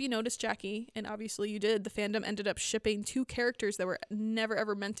I hope you noticed, Jackie, and obviously you did, the fandom ended up shipping two characters that were never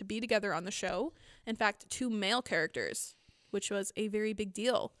ever meant to be together on the show. In fact, two male characters, which was a very big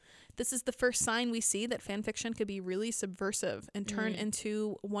deal. This is the first sign we see that fan fiction could be really subversive and turn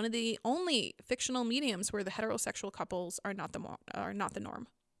into one of the only fictional mediums where the heterosexual couples are not the norm.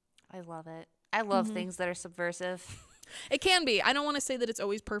 I love it. I love things that are subversive. It can be. I don't want to say that it's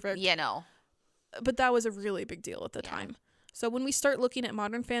always perfect. Yeah, no. But that was a really big deal at the time. So when we start looking at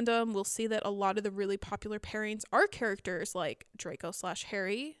modern fandom, we'll see that a lot of the really popular pairings are characters like Draco /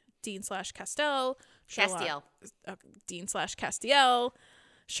 Harry, Dean / Castell, Castiel. Dean / Castiel,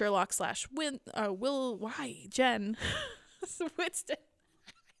 Sherlock / Jen, Winston.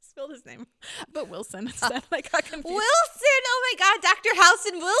 I spelled his name, but Wilson instead. I got confused. Wilson! Oh my God, Dr. House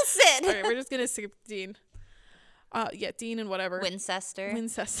and Wilson! All right, we're just gonna skip Dean. Dean and whatever. Winchester.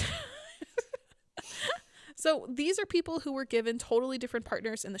 So these are people who were given totally different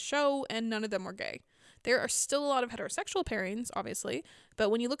partners in the show, and none of them were gay. There are still a lot of heterosexual pairings, obviously, but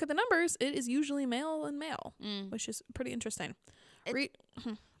when you look at the numbers, it is usually male and male, which is pretty interesting.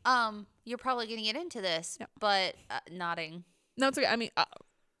 You're probably gonna get into this, but nodding. No, it's okay. I mean,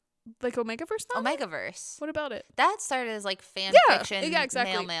 like Omegaverse now? Omegaverse. What about it? That started as like fan fiction,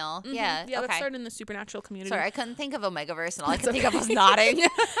 exactly. male. Mhm. Yeah, that okay. started in the supernatural community. Sorry, I couldn't think of Omegaverse, and all I could think of was nodding.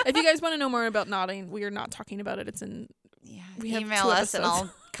 If you guys want to know more about nodding, we are not talking about it. It's in. Yeah, We have email 2 us, and episodes.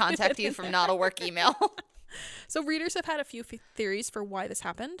 I'll contact you from not a work email. So readers have had a few theories for why this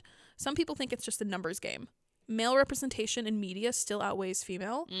happened. Some people think it's just a numbers game. Male representation in media still outweighs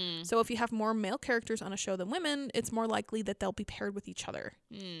female. So if you have more male characters on a show than women, it's more likely that they'll be paired with each other.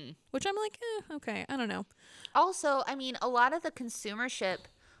 Which I'm like, okay, I don't know. Also, I mean, a lot of the consumership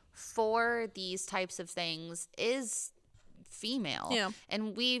for these types of things is female. Yeah.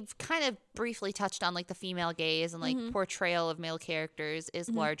 And we've kind of briefly touched on like the female gaze and like portrayal of male characters is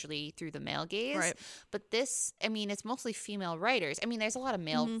largely through the male gaze. Right. But this, I mean, it's mostly female writers. I mean, there's a lot of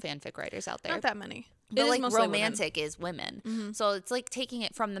male fanfic writers out there. Not that many. But It is like mostly romantic is women. So it's like taking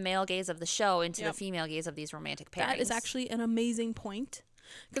it from the male gaze of the show into the female gaze of these romantic pairings. That is actually an amazing point.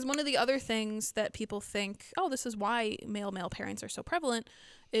 Because one of the other things that people think, oh, this is why male pairings are so prevalent,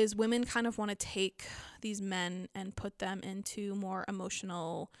 is women kind of want to take these men and put them into more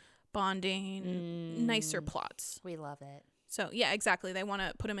emotional, bonding, nicer plots. We love it. So, yeah, exactly. They want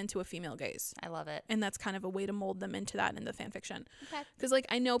to put them into a female gaze. I love it. And that's kind of a way to mold them into that in the fan fiction. Okay. Because, like,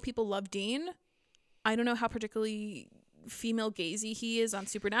 I know people love Dean. I don't know how particularly female gazy he is on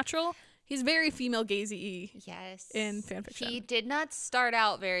Supernatural. He's very female gazy-y in fanfiction. He did not start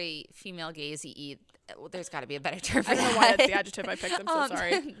out very female gazy-y. There's got to be a better term for I don't know why that's the adjective I picked. I'm so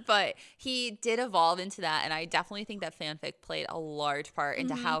sorry. But he did evolve into that, and I definitely think that fanfic played a large part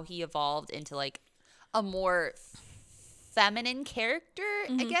into how he evolved into like a more feminine character,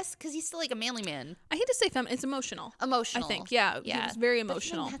 I guess, because he's still like a manly man. I hate to say feminine. It's emotional. Emotional. I think. Yeah. It's very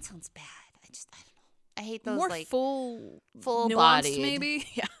emotional. But that sounds bad. I don't know. I hate those more like full bodied, nuanced, maybe.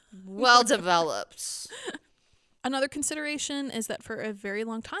 Yeah. Well developed. Another consideration is that for a very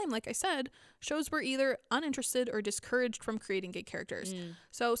long time, like I said, shows were either uninterested or discouraged from creating gay characters.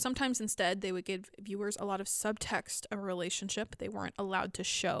 So sometimes instead they would give viewers a lot of subtext of a relationship they weren't allowed to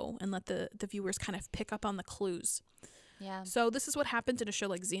show and let the viewers kind of pick up on the clues. Yeah. So this is what happened in a show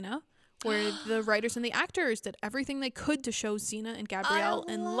like Xena, where the writers and the actors did everything they could to show Xena and Gabrielle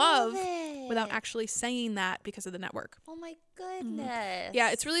in love without actually saying that because of the network. Oh my goodness.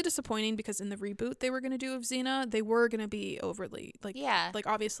 Yeah, it's really disappointing because in the reboot they were going to do of Xena, they were going to be overtly like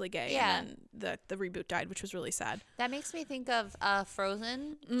obviously gay, and then the reboot died, which was really sad. That makes me think of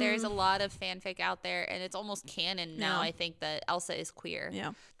Frozen. There's a lot of fanfic out there, and it's almost canon now. I think that Elsa is queer.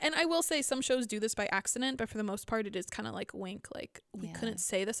 Yeah, and I will say some shows do this by accident, but for the most part it is kind of like wink, like we couldn't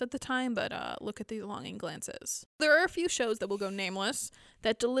say this at the time, but look at these longing glances. There are a few shows that will go nameless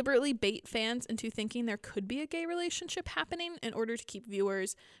that deliberately bait fans into thinking there could be a gay relationship happening in order to keep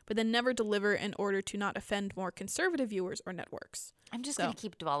viewers, but then never deliver in order to not offend more conservative viewers or networks. I'm just going to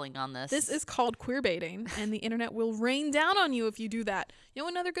keep dwelling on this. This is called queer baiting, and the internet will rain down on you if you do that. You know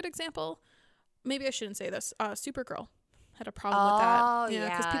another good example? Maybe I shouldn't say this. Supergirl had a problem with that.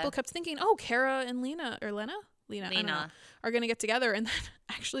 Yeah, because people kept thinking, oh, Kara and Lena I don't know, are going to get together. And then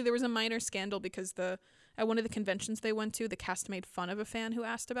actually there was a minor scandal because at one of the conventions they went to, the cast made fun of a fan who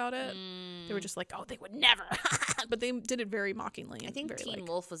asked about it. They were just like, oh, they would never. But they did it very mockingly. I think Teen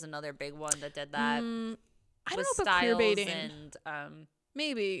Wolf was another big one that did that. I don't know about queer baiting.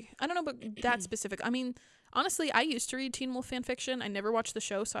 Maybe. I don't know about that specific. I mean, honestly, I used to read Teen Wolf fan fiction. I never watched the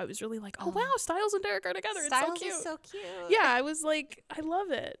show, so I was really like, oh, wow, Styles and Derek are together. Styles it's so cute. is so cute. Yeah, I was like, I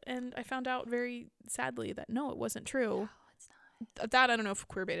love it. And I found out very sadly that no, it wasn't true. No, it's not. That I don't know if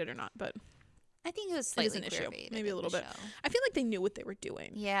queer baited or not, but I think it was slightly an issue, queer-baited maybe a little bit. show. I feel like they knew what they were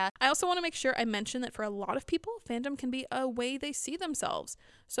doing. Yeah. I also want to make sure I mention that for a lot of people, fandom can be a way they see themselves.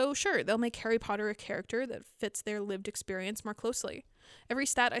 So sure, they'll make Harry Potter a character that fits their lived experience more closely. Every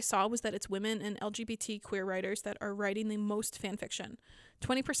stat I saw was that it's women and LGBT queer writers that are writing the most fanfiction.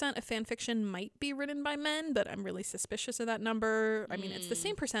 20% of fanfiction might be written by men, but I'm really suspicious of that number. I mean, it's the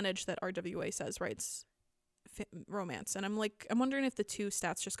same percentage that RWA says writes romance, and I'm wondering if the two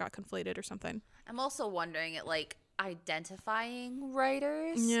stats just got conflated or something. I'm also wondering at like identifying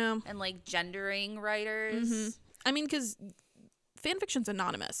writers, and like gendering writers. I mean, because fanfiction's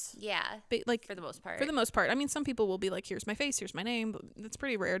anonymous. Yeah, but like for the most part. For the most part, I mean, some people will be like, "Here's my face, here's my name," but it's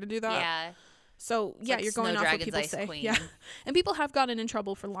pretty rare to do that. Yeah. So yeah, like you're going off what people say. Queen. Yeah, and people have gotten in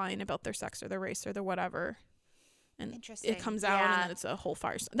trouble for lying about their sex or their race or their whatever. And it comes out, and then it's a whole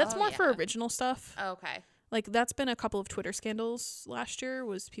farce. That's more for original stuff. Oh, okay. Like, that's been a couple of Twitter scandals last year,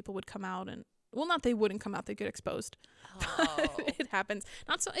 was people would come out and, well, not they wouldn't come out, they'd get exposed. Oh. It happens.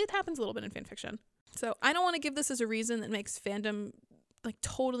 It happens a little bit in fan fiction. So I don't want to give this as a reason that makes fandom, like,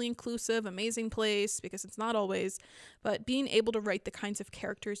 totally inclusive, amazing place, because it's not always. But being able to write the kinds of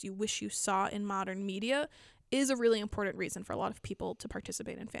characters you wish you saw in modern media is a really important reason for a lot of people to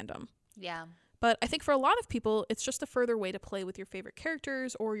participate in fandom. Yeah. But I think for a lot of people, it's just a further way to play with your favorite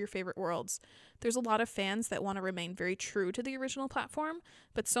characters or your favorite worlds. There's a lot of fans that want to remain very true to the original platform,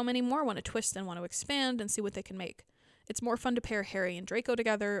 but so many more want to twist and want to expand and see what they can make. It's more fun to pair Harry and Draco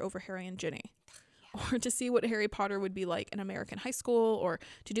together over Harry and Ginny. Or to see what Harry Potter would be like in American high school, or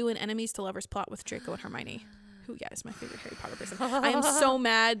to do an enemies to lovers plot with Draco and Hermione. who is my favorite Harry Potter person. I am so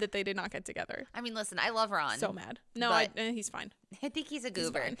mad that they did not get together. I mean, listen, I love Ron. So mad. No, he's fine. I think he's a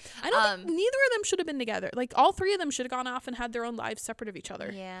goober. I don't think neither of them should have been together. Like, all three of them should have gone off and had their own lives separate of each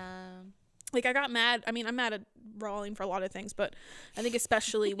other. Yeah. Like, I got mad. I mean, I'm mad at Rowling for a lot of things, but I think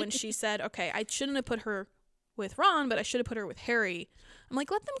especially when she said, okay, I shouldn't have put her with Ron, but I should have put her with Harry. I'm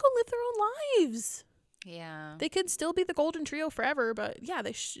like, let them go live their own lives. Yeah. They could still be the golden trio forever, but yeah,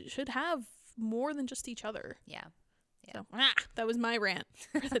 they should have more than just each other. Yeah. So, that was my rant.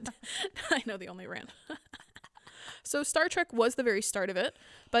 I know, the only rant. So Star Trek was the very start of it,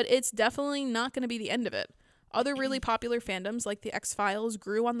 but it's definitely not going to be the end of it. Other really popular fandoms like the X-Files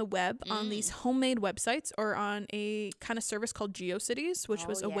grew on the web on these homemade websites or on a kind of service called GeoCities, which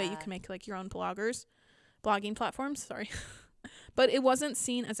was a way you can make like your own blogging platforms, but it wasn't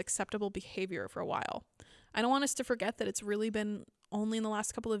seen as acceptable behavior for a while. I don't want us to forget that it's really been only in the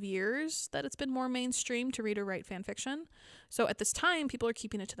last couple of years that it's been more mainstream to read or write fan fiction. So at this time, people are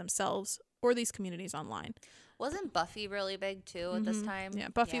keeping it to themselves or these communities online. Wasn't Buffy really big too at this time? Yeah,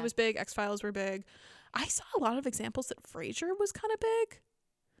 Buffy was big. X-Files were big. I saw a lot of examples that Frasier was kind of big.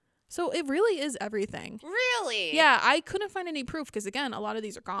 So it really is everything. Really? Yeah, I couldn't find any proof because, again, a lot of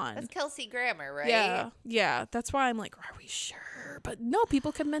these are gone. That's Kelsey Grammer, right? Yeah. That's why I'm like, are we sure? But no,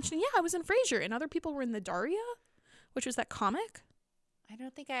 people kept mentioning, I was in Frasier. And other people were in the Daria, which was that comic. I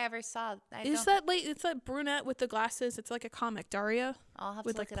don't think I ever saw. It's that brunette with the glasses. It's like a comic, Daria. I'll have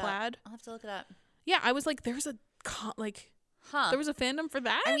with to look like it plaid. up. I'll have to look it up. Yeah, I was like, there's a there was a fandom for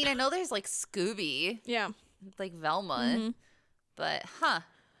that. I mean, I know there's like Scooby. Yeah. Like Velma, but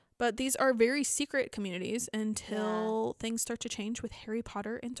But these are very secret communities until things start to change with Harry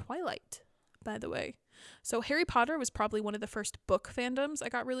Potter and Twilight, by the way. So Harry Potter was probably one of the first book fandoms I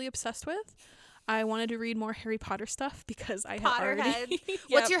got really obsessed with. I wanted to read more Harry Potter stuff because I had already.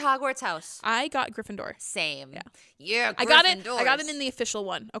 What's your Hogwarts house? I got Gryffindor. Same. Yeah, I got it in the official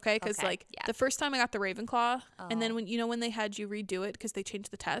one. Okay, because the first time I got the Ravenclaw, and then when they had you redo it because they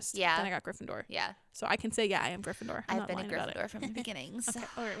changed the test. Yeah. Then I got Gryffindor. Yeah. So I can say I am Gryffindor. I've been a Gryffindor from the beginnings. Okay.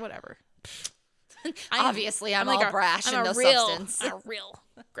 All right. Whatever. Obviously, I'm all brash and no substance. I'm a real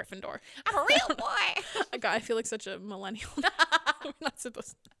Gryffindor. I'm a real boy. I feel like such a millennial. We're not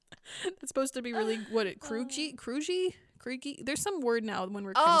supposed. It's supposed to be really Krugy. There's some word now when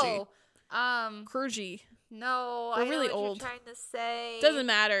we're cringy. Krugy. No, we're I really know what old. You're trying to say. Doesn't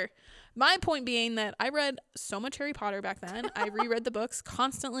matter. My point being that I read so much Harry Potter back then. I reread the books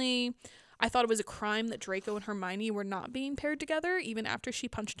constantly. I thought it was a crime that Draco and Hermione were not being paired together, even after she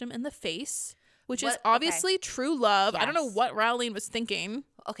punched him in the face, which is obviously true love. Yes. I don't know what Rowling was thinking.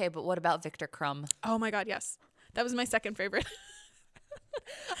 Okay, but what about Victor Crumb? Oh my God, yes. That was my second favorite.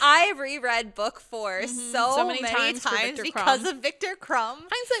 I reread book 4 so many times because of Victor Crumb.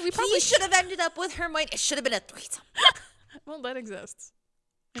 Hindsight, we probably should have ended up with Hermione. It should have been a threesome. Well, that exists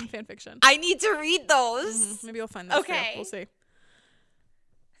in fan fiction. I need to read those. Maybe you'll find those. Okay, we'll see.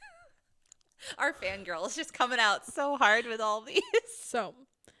 Our fangirl is just coming out so hard with all these. So,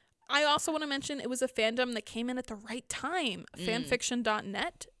 I also want to mention it was a fandom that came in at the right time.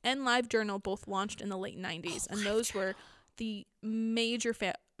 Fanfiction.net and LiveJournal both launched in the late 90s, and those were the major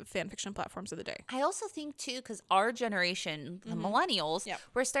fan fiction platforms of the day. I also think too, because our generation, the millennials,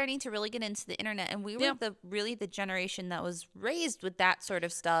 we're starting to really get into the internet, and we were the generation that was raised with that sort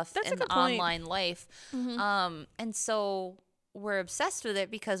of stuff in the online life. And so we're obsessed with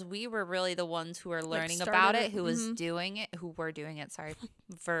it because we were really the ones who were learning about it, who was doing it, who were doing it. Sorry,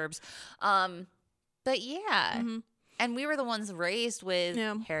 verbs. But and we were the ones raised with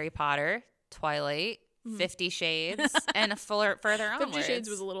Harry Potter, Twilight, 50 Shades, and further onwards. 50 Shades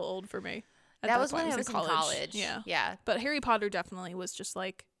was a little old for me. That was when I was in college. Yeah. But Harry Potter definitely was just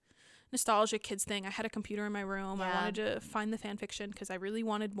like nostalgia kids thing. I had a computer in my room. Yeah. I wanted to find the fan fiction because I really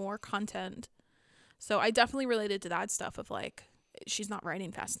wanted more content. So I definitely related to that stuff of like, she's not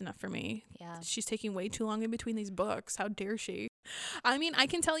writing fast enough for me. Yeah. She's taking way too long in between these books. How dare she? I mean, I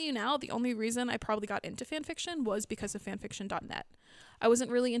can tell you now, the only reason I probably got into fanfiction was because of fanfiction.net. I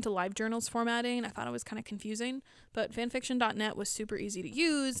wasn't really into LiveJournal's formatting. I thought it was kind of confusing, but fanfiction.net was super easy to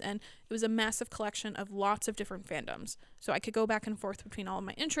use, and it was a massive collection of lots of different fandoms. So I could go back and forth between all of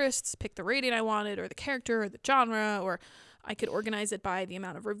my interests, pick the rating I wanted, or the character, or the genre, or I could organize it by the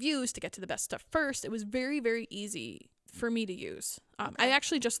amount of reviews to get to the best stuff first. It was very, very easy for me to use. I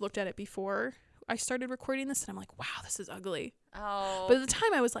actually just looked at it before I started recording this, and I'm like, wow, this is ugly. Oh. But at the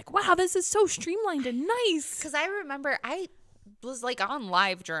time, I was like, wow, this is so streamlined and nice. Because I remember I was like on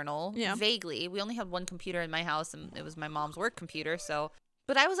LiveJournal vaguely. We only had one computer in my house, and it was my mom's work computer.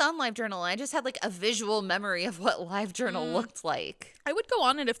 But I was on LiveJournal, and I just had like a visual memory of what LiveJournal looked like. I would go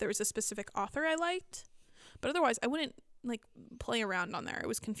on it if there was a specific author I liked, But otherwise, I wouldn't like play around on there. It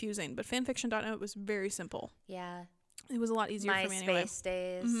was confusing. But fanfiction.net was very simple. Yeah. It was a lot easier for me anyway. MySpace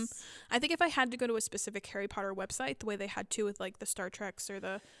days. I think if I had to go to a specific Harry Potter website, the way they had to with like the Star Treks or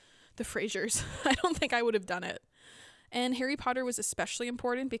the Frasers, I don't think I would have done it. And Harry Potter was especially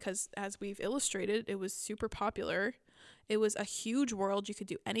important because, as we've illustrated, it was super popular. It was a huge world. You could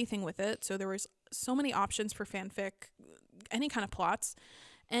do anything with it. So there was so many options for fanfic, any kind of plots.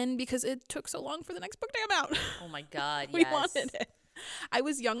 And because it took so long for the next book to come out. Oh my God, We wanted it. I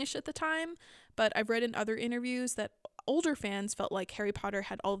was youngish at the time, but I've read in other interviews that older fans felt like Harry Potter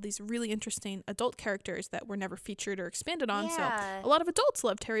had all of these really interesting adult characters that were never featured or expanded on. Yeah. So a lot of adults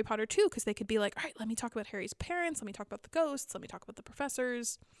loved Harry Potter too, because they could be like, all right, let me talk about Harry's parents. Let me talk about the ghosts. Let me talk about the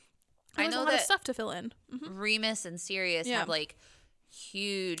professors. There was a lot of stuff to fill in. Remus and Sirius have like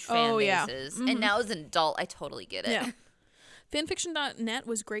huge Oh, fan yeah. bases. And now as an adult, I totally get it. Yeah. Fanfiction.net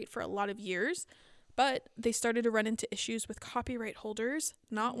was great for a lot of years, but they started to run into issues with copyright holders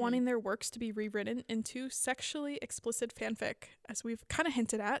not wanting their works to be rewritten into sexually explicit fanfic. As we've kind of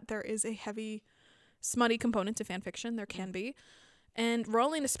hinted at, there is a heavy smutty component to fanfiction. There can be. And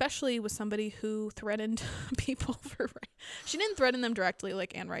Rowling especially was somebody who threatened people for... She didn't threaten them directly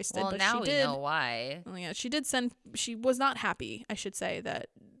like Anne Rice did, Well, but now she we did. know why. Well, yeah, she did send... She was not happy, I should say, that...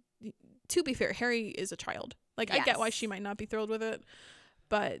 To be fair, Harry is a child. Like, I get why Yes. she might not be thrilled with it.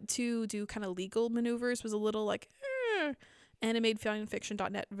 But to do kind of legal maneuvers was a little like... And it made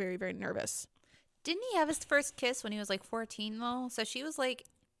fanfiction.net very, very nervous. Didn't he have his first kiss when he was like 14 though? So she was like...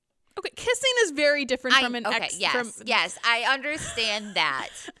 Okay, kissing is very different from an ex... Yes, I understand that.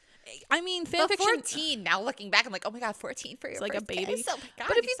 I mean, But fanfiction... 14, now looking back, I'm like, oh my God, 14 for your like first a baby. kiss? Oh my God,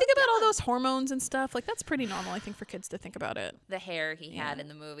 But if he's you so think about all young. those hormones and stuff, like, that's pretty normal, I think, for kids to think about it. The hair he had in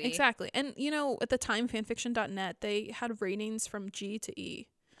the movie. Exactly. And, you know, at the time, fanfiction.net, they had ratings from G to E.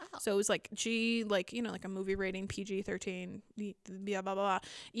 Oh. So it was like G, like, you know, like a movie rating, PG-13, blah, blah, blah.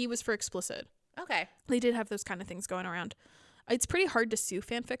 E was for explicit. Okay. They did have those kind of things going around. It's pretty hard to sue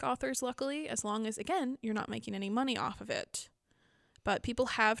fanfic authors, luckily, as long as, again, you're not making any money off of it. But people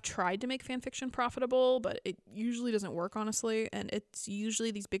have tried to make fanfiction profitable, but it usually doesn't work, honestly. And it's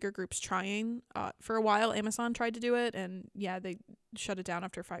usually these bigger groups trying. For a while, Amazon tried to do it, and yeah, they shut it down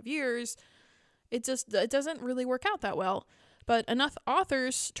after 5 years. It doesn't really work out that well. But enough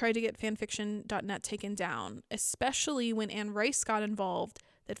authors tried to get fanfiction.net taken down, especially when Anne Rice got involved,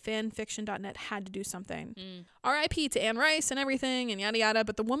 that fanfiction.net had to do something. R.I.P. to Anne Rice and everything and yada yada,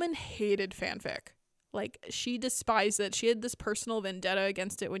 but the woman hated fanfic. Like, she despised it. She had this personal vendetta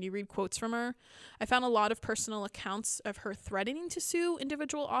against it when you read quotes from her. I found a lot of personal accounts of her threatening to sue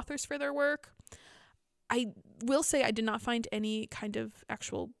individual authors for their work. I will say I did not find any kind of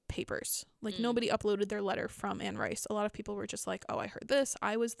actual papers. Like, nobody uploaded their letter from Anne Rice. A lot of people were just like, oh, I heard this.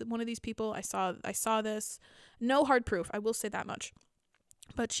 I was one of these people. I saw this. No hard proof. I will say that much.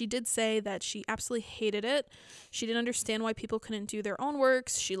 But she did say that she absolutely hated it. She didn't understand why people couldn't do their own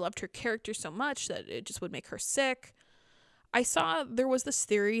works. She loved her character so much that it just would make her sick. I saw there was this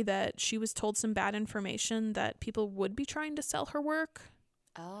theory that she was told some bad information that people would be trying to sell her work.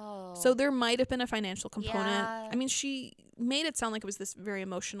 Oh. So there might have been a financial component. Yeah. I mean, she made it sound like it was this very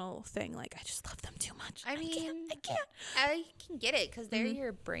emotional thing. Like, I just love them too much. I mean, I can't. I can get it because they're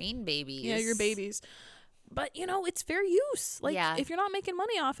your brain babies. Yeah, your babies. But, you know, it's fair use. Like, Yeah. if you're not making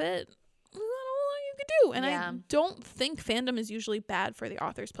money off it, there's not a whole lot you could do. And Yeah. I don't think fandom is usually bad for the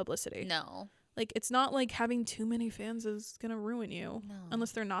author's publicity. No. Like, it's not like having too many fans is going to ruin you. No.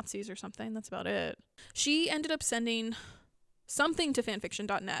 Unless they're Nazis or something. That's about it. She ended up sending something to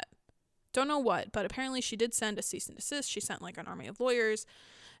fanfiction.net. Don't know what, but apparently she did send a cease and desist. She sent, like, an army of lawyers.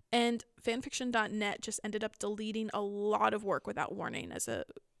 And fanfiction.net just ended up deleting a lot of work without warning as a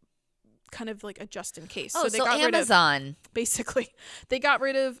kind of like a just in case. Oh, they so got Amazon. rid of, basically, they got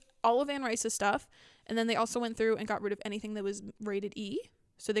rid of all of Anne Rice's stuff, and then they also went through and got rid of anything that was rated E.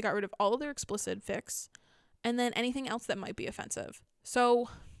 So they got rid of all of their explicit fics, and then anything else that might be offensive. So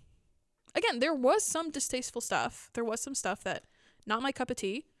again, there was some distasteful stuff. There was some stuff that not my cup of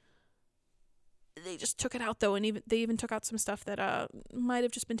tea. They just took it out though, and they even took out some stuff that might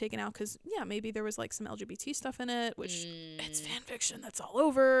have just been taken out because yeah, maybe there was like some LGBT stuff in it, which it's fan fiction. That's all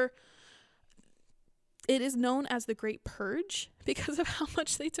over. It is known as the Great Purge because of how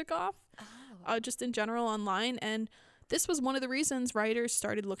much they took off, just in general online. And this was one of the reasons writers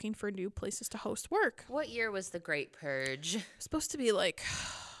started looking for new places to host work. What year was the Great Purge? It's supposed to be like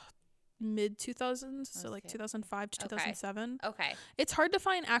mid 2000s, so like Okay. 2005 to 2007. Okay. It's hard to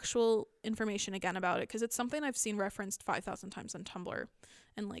find actual information again about it because it's something I've seen referenced 5,000 times on Tumblr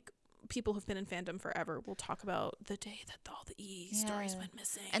and like people who've been in fandom forever will talk about the day that all the E stories went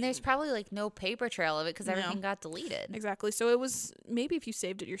missing. And there's probably like no paper trail of it because everything got deleted. Exactly. So it was maybe if you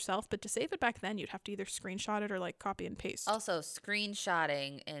saved it yourself, but to save it back then, you'd have to either screenshot it or like copy and paste. Also,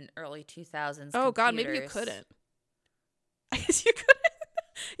 screenshotting in early 2000s. Oh God, maybe you couldn't. I guess you couldn't.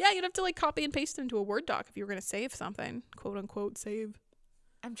 Yeah, you'd have to like copy and paste it into a Word doc if you were going to save something, quote unquote save.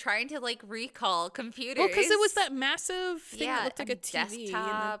 I'm trying to like recall computers. Well, because it was that massive thing that looked like a TV.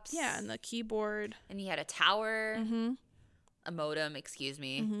 Desktops. And the keyboard. And you had a tower. A modem, excuse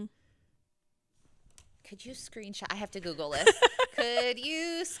me. Could you screenshot? I have to Google this. Could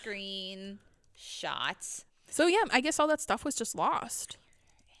you screenshot? So yeah, I guess all that stuff was just lost.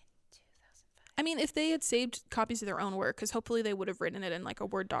 I mean, if they had saved copies of their own work, because hopefully they would have written it in like a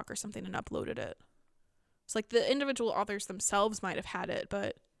Word doc or something and uploaded it. It's like the individual authors themselves might have had it,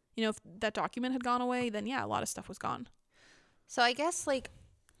 but you know, if that document had gone away, then yeah, a lot of stuff was gone. So I guess like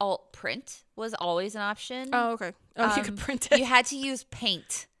alt print was always an option. Oh, okay. Oh, you could print it. You had to use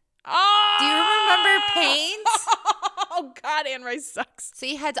Paint. Oh! Do you remember Paint? Oh God, Anne Rice sucks. So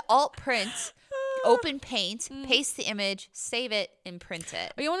you had to alt print, open Paint, paste the image, save it, and print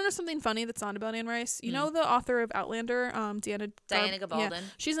it. Oh, you want to know something funny that's not about Anne Rice? You know the author of Outlander, Diana Gabaldon? Yeah,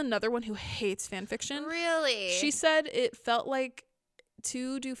 she's another one who hates fan fiction. Really? She said it felt like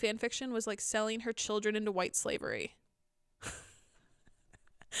to do fan fiction was like selling her children into white slavery. So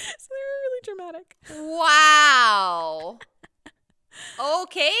they were really dramatic. Wow.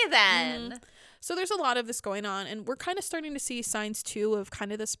 Okay, then. So there's a lot of this going on, and we're kind of starting to see signs too of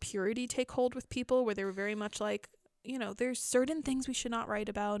kind of this purity take hold with people, where they were very much like, you know, there's certain things we should not write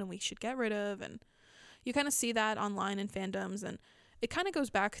about and we should get rid of, and you kind of see that online in fandoms, and it kind of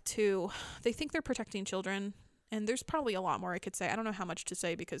goes back to they think they're protecting children, and there's probably a lot more I could say. I don't know how much to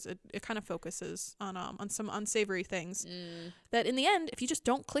say because it kind of focuses on some unsavory things that in the end, if you just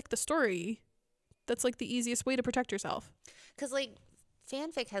don't click the story, that's like the easiest way to protect yourself. Because like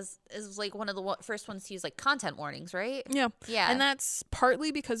fanfic is like one of the first ones to use like content warnings, right? Yeah. And that's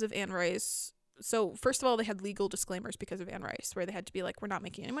partly because of Anne Rice. So first of all, they had legal disclaimers because of Anne Rice, where they had to be like, we're not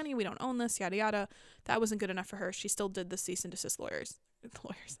making any money, we don't own this, yada yada. That wasn't good enough for her. She still did the cease and desist lawyers.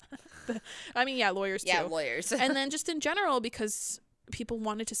 Lawyers too. Yeah, lawyers. And then just in general, because people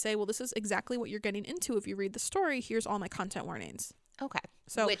wanted to say, well, this is exactly what you're getting into if you read the story. Here's all my content warnings. Okay.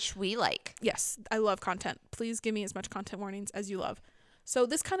 So which we like. Yes, I love content. Please give me as much content warnings as you love. So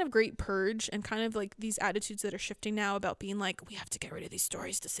this kind of great purge and kind of like these attitudes that are shifting now about being like, we have to get rid of these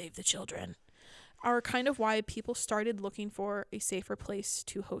stories to save the children, are kind of why people started looking for a safer place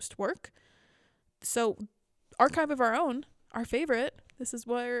to host work. So Archive of Our Own, our favorite, this is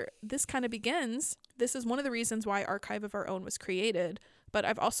where this kind of begins. This is one of the reasons why Archive of Our Own was created. But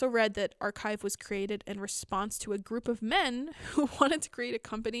I've also read that Archive was created in response to a group of men who wanted to create a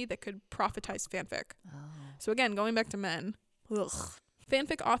company that could profitize fanfic. Oh. So again, going back to men. Ugh.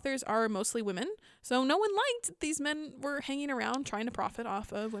 Fanfic authors are mostly women, so no one liked these men were hanging around trying to profit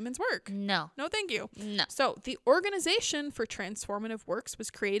off of women's work. No, thank you. No. So the Organization for Transformative Works was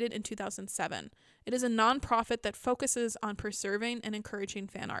created in 2007. It is a nonprofit that focuses on preserving and encouraging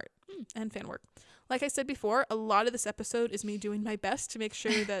fan art and fan work. Like I said before, a lot of this episode is me doing my best to make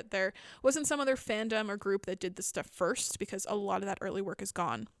sure that there wasn't some other fandom or group that did this stuff first, because a lot of that early work is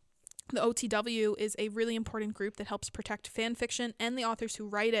gone. The OTW is a really important group that helps protect fan fiction and the authors who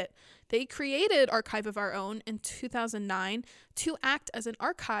write it. They created Archive of Our Own in 2009 to act as an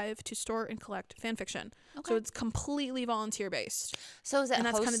archive to store and collect fan fiction. Okay. So it's completely volunteer based. So is it, and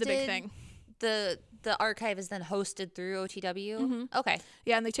that's kind of the big thing. The archive is then hosted through OTW? Mm-hmm. Okay.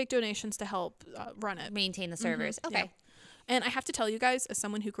 Yeah, and they take donations to help run it. Maintain the servers. Mm-hmm. Okay. Yeah. And I have to tell you guys, as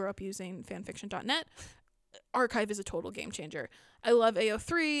someone who grew up using fanfiction.net, Archive is a total game changer. I love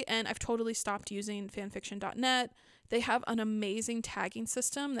AO3, and I've totally stopped using fanfiction.net. They have an amazing tagging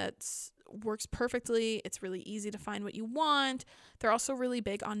system that works perfectly. It's really easy to find what you want. They're also really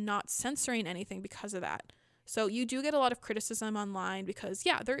big on not censoring anything because of that. So you do get a lot of criticism online because,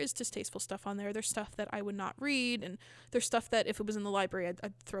 yeah, there is distasteful stuff on there. There's stuff that I would not read, and there's stuff that if it was in the library,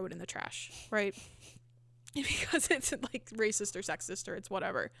 I'd throw it in the trash, right? Because it's like racist or sexist or it's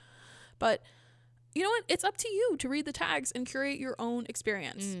whatever. But you know what? It's up to you to read the tags and curate your own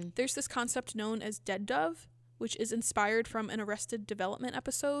experience. There's this concept known as dead dove, which is inspired from an Arrested Development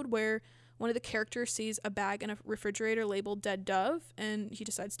episode where one of the characters sees a bag in a refrigerator labeled dead dove, and he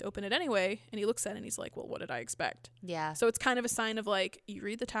decides to open it anyway, and he looks at it and he's like, well, what did I expect? Yeah. So it's kind of a sign of like, you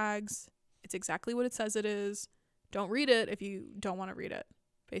read the tags, it's exactly what it says it is. Don't read it if you don't want to read it,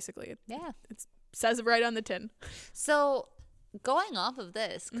 basically. Yeah. It says it right on the tin. So going off of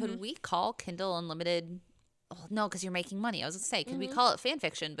this, could we call Kindle Unlimited no, because you're making money. I was going to say, could we call it fan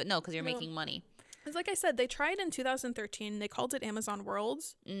fiction? But no, because you're making money. It's like I said, they tried in 2013. They called it Amazon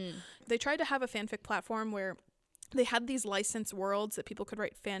Worlds. They tried to have a fanfic platform where they had these licensed worlds that people could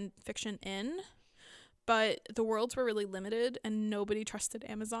write fan fiction in. But the worlds were really limited and nobody trusted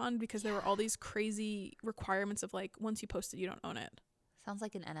Amazon because there were all these crazy requirements of like, once you post it, you don't own it. Sounds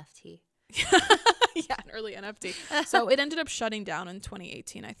like an NFT. Yeah, an early NFT. So it ended up shutting down in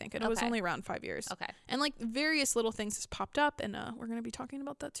 2018, I think. And it was only around 5 years. Okay. And like various little things has popped up. And we're going to be talking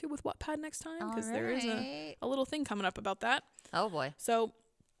about that too with Wattpad next time. Because there is a little thing coming up about that. Oh, boy. So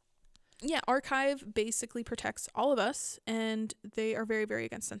yeah, Archive basically protects all of us. And they are very, very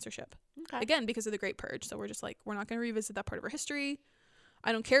against censorship. Okay. Again, because of the Great Purge. So we're just like, we're not going to revisit that part of our history.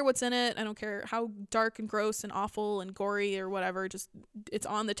 I don't care what's in it. I don't care how dark and gross and awful and gory or whatever. Just, it's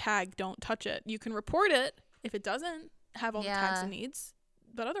on the tag. Don't touch it. You can report it if it doesn't have all the tags it needs.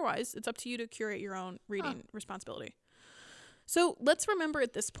 But otherwise, it's up to you to curate your own reading responsibility. So let's remember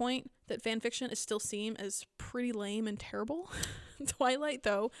at this point that fanfiction is still seen as pretty lame and terrible. Twilight,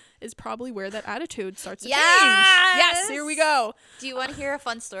 though, is probably where that attitude starts to change. Yes, here we go. Do you want to hear a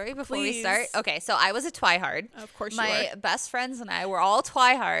fun story before we Please. start? Okay, so I was a Twihard. Of course you My are. best friends and I were all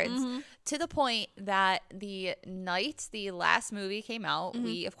Twihards to the point that the night the last movie came out,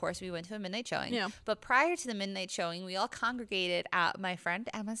 we went to a midnight showing. Yeah. But prior to the midnight showing, we all congregated at my friend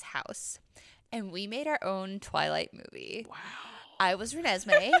Emma's house, and we made our own Twilight movie. Wow. I was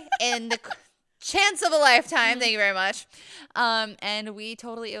Renesmee, and the chance of a lifetime. Thank you very much. And we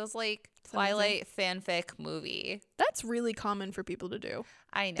totally, it was like Twilight fanfic movie. That's really common for people to do.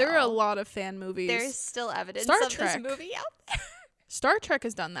 I know. There are a lot of fan movies. There's still evidence Star of Trek. this movie out there. Star Trek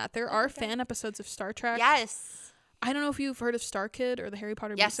has done that. There are fan episodes of Star Trek. Yes. I don't know if you've heard of Star Kid or the Harry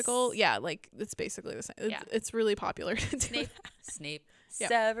Potter musical. Yeah, like it's basically the same. It's really popular to do Snape. Yep.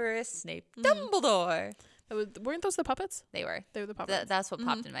 Severus Snape. Dumbledore. Weren't those the puppets? They were. They were the puppets. That's what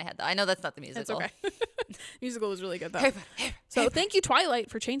popped in my head, though. I know that's not the musical. It's okay. Musical was really good, though. So thank you, Twilight,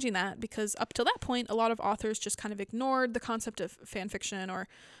 for changing that, because up till that point, a lot of authors just kind of ignored the concept of fan fiction or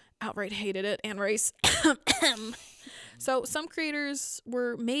outright hated it. Anne Rice. So some creators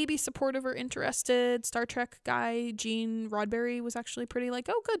were maybe supportive or interested. Star Trek guy Gene Roddenberry was actually pretty like,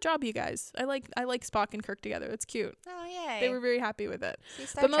 oh, good job, you guys. I like Spock and Kirk together. It's cute. Oh, yay. They were very happy with it. See,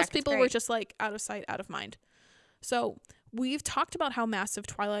 Star But Trek, most people it's were great. just like out of sight, out of mind. So we've talked about how massive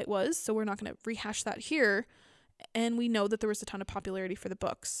Twilight was, so we're not going to rehash that here. And we know that there was a ton of popularity for the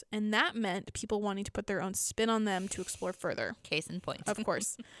books. And that meant people wanting to put their own spin on them to explore further. Case in point. Of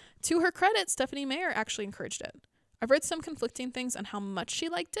course. To her credit, Stephanie Meyer actually encouraged it. I've read some conflicting things on how much she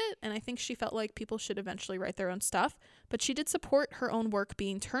liked it, and I think she felt like people should eventually write their own stuff, but she did support her own work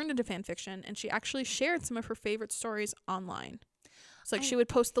being turned into fan fiction, and she actually shared some of her favorite stories online. So like she would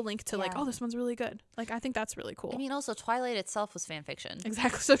post the link to like, oh, this one's really good. Like I think that's really cool. I mean, also Twilight itself was fan fiction.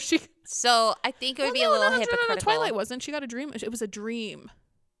 Exactly. So I think it would be a little hypocritical. No, Twilight wasn't. She got a dream. It was a dream.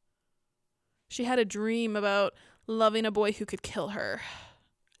 She had a dream about loving a boy who could kill her.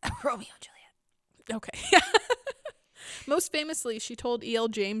 Romeo and Juliet. Okay. Most famously, she told E.L.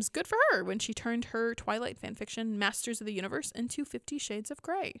 James good for her when she turned her Twilight fanfiction, Masters of the Universe, into 50 Shades of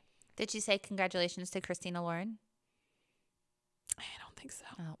Grey. Did she say congratulations to Christina Lauren? I don't think so.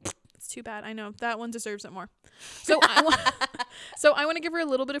 Oh. It's too bad. I know. That one deserves it more. So I want to give her a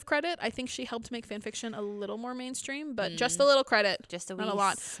little bit of credit. I think she helped make fanfiction a little more mainstream, but just a little credit. Just a not wee a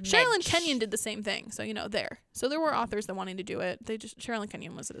lot. smidge. Sherilyn Kenyon did the same thing. So, there. So there were authors that wanted to do it. Sherilyn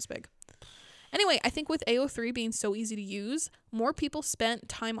Kenyon wasn't as big. Anyway, I think with AO3 being so easy to use, more people spent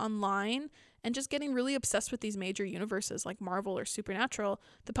time online and just getting really obsessed with these major universes like Marvel or Supernatural.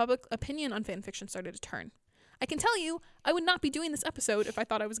 The public opinion on fanfiction started to turn. I can tell you, I would not be doing this episode if I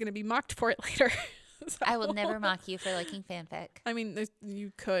thought I was going to be mocked for it later. So, I will never mock you for liking fanfic. I mean,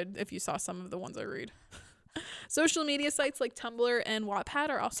 you could if you saw some of the ones I read. Social media sites like Tumblr and Wattpad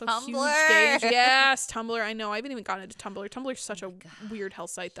are also huge gauge. Yes, Tumblr. I know. I haven't even gotten into Tumblr. Tumblr's such a weird hell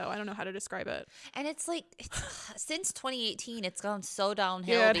site, though. I don't know how to describe it. And it's like, since 2018, it's gone so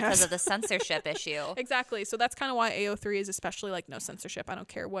downhill because of the censorship issue. Exactly. So that's kind of why AO3 is especially like no censorship. I don't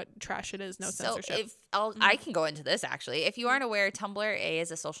care what trash it is, no censorship. I can go into this actually. If you aren't aware, Tumblr is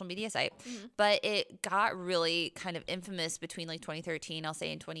a social media site, but it got really kind of infamous between like 2013, I'll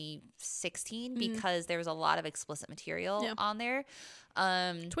say, and 2016 because there was a lot of explicit material on there.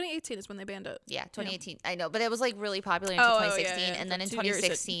 2018 is when they banned it. Yeah, 2018. I know, but it was like really popular until 2016, and then in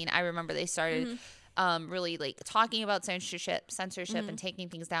 2016, I remember they started really like talking about censorship and taking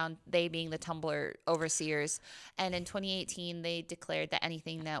things down, they being the Tumblr overseers. And in 2018, they declared that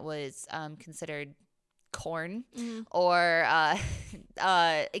anything that was considered corn Mm-hmm. or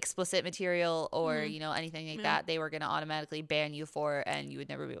explicit material or anything like that, they were going to automatically ban you for, and you would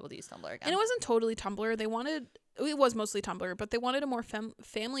never be able to use Tumblr again. And it wasn't totally Tumblr. It was mostly Tumblr, but they wanted a more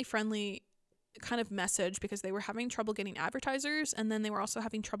family friendly kind of message because they were having trouble getting advertisers, and then they were also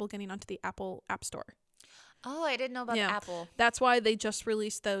having trouble getting onto the Apple App Store. Oh, I didn't know about Apple. That's why they just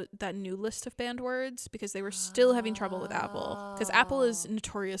released that new list of banned words, because they were still having trouble with Apple. Because Apple is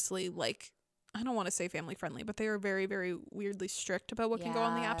notoriously, like, I don't want to say family friendly, but they are very, very weirdly strict about what can go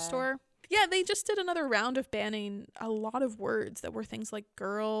on the App Store. Yeah, they just did another round of banning a lot of words that were things like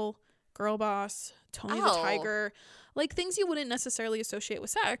girl boss, Tony the Tiger, like things you wouldn't necessarily associate with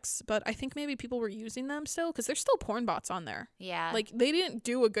sex, but I think maybe people were using them still because there's still porn bots on there. Yeah. Like, they didn't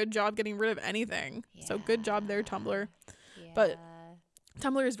do a good job getting rid of anything. Yeah. So good job there, Tumblr. Yeah. But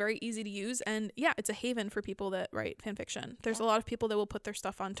Tumblr is very easy to use, and yeah, it's a haven for people that write fan fiction. There's a lot of people that will put their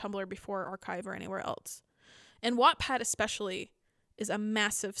stuff on Tumblr before Archive or anywhere else. And Wattpad especially is a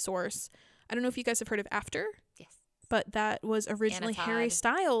massive source. I don't know if you guys have heard of After. Yes. But that was originally Harry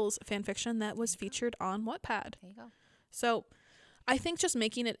Styles fan fiction that was featured on Wattpad. There you go. So I think just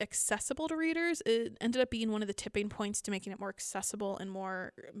making it accessible to readers, it ended up being one of the tipping points to making it more accessible and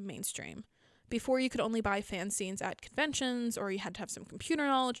more mainstream. Before, you could only buy fanzines at conventions, or you had to have some computer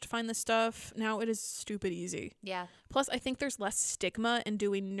knowledge to find this stuff. Now it is stupid easy. Yeah. Plus, I think there's less stigma in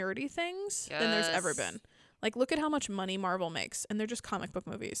doing nerdy things than there's ever been. Like, look at how much money Marvel makes, and they're just comic book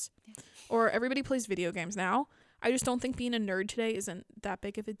movies. Yeah. Or everybody plays video games now. I just don't think being a nerd today isn't that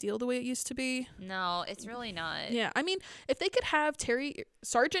big of a deal the way it used to be. No, it's really not. Yeah, I mean, if they could have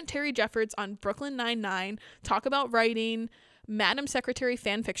Sergeant Terry Jeffords on Brooklyn Nine-Nine talk about writing Madam Secretary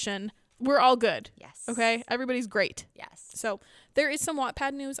fan fiction, we're all good. Yes. Okay? Everybody's great. Yes. So there is some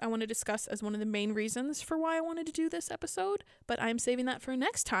Wattpad news I want to discuss as one of the main reasons for why I wanted to do this episode, but I'm saving that for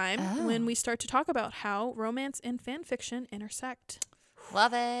next time when we start to talk about how romance and fan fiction intersect.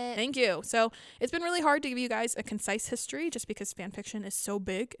 Love it. Thank you. So it's been really hard to give you guys a concise history just because fan fiction is so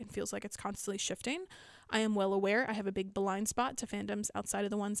big and feels like it's constantly shifting. I am well aware I have a big blind spot to fandoms outside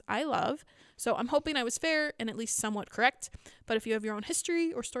of the ones I love. So I'm hoping I was fair and at least somewhat correct. But if you have your own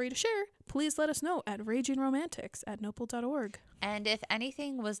history or story to share, please let us know at ragingromantics@nopal.org. And if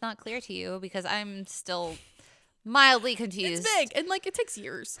anything was not clear to you, because I'm still mildly confused. It's big and like it takes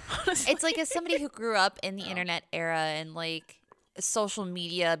years. Honestly. It's like as somebody who grew up in the internet era and like social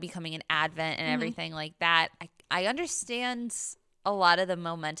media becoming an advent and everything like that, I understand a lot of the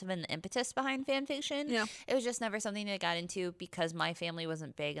momentum and the impetus behind fan fiction. Yeah. It was just never something I got into because my family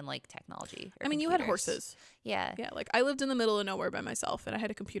wasn't big in like technology. I mean, computers. you had horses. Yeah. Yeah. Like I lived in the middle of nowhere by myself and I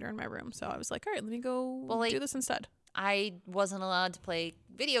had a computer in my room. So I was like, all right, let me go do this instead. I wasn't allowed to play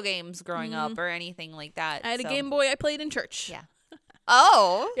video games growing up or anything like that. I had a Game Boy I played in church. Yeah.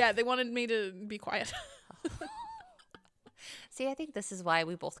 Oh. Yeah. They wanted me to be quiet. See, I think this is why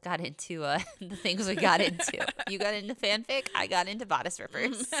we both got into the things we got into. You got into fanfic, I got into bodice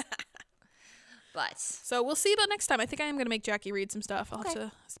rippers. But so we'll see about next time. I think I am going to make Jackie read some stuff. I'll have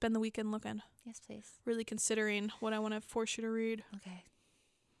to spend the weekend looking. Yes, please. Really considering what I want to force you to read. Okay.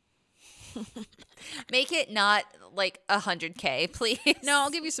 Make it not like 100K, please. No, I'll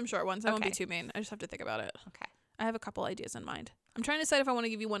give you some short ones. I won't be too mean. I just have to think about it. Okay. I have a couple ideas in mind. I'm trying to decide if I want to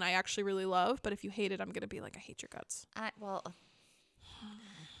give you one I actually really love, but if you hate it, I'm going to be like, I hate your guts.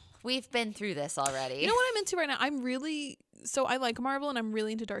 We've been through this already. You know what I'm into right now? I like Marvel and I'm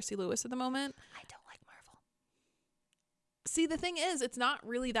really into Darcy Lewis at the moment. I don't like Marvel. See, the thing is, it's not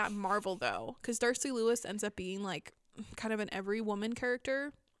really that Marvel though, because Darcy Lewis ends up being like kind of an every woman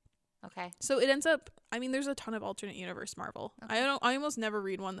character. Okay. So it ends up, I mean, there's a ton of alternate universe Marvel. Okay. I almost never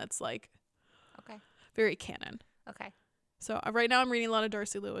read one that's like very canon. Okay. So right now I'm reading a lot of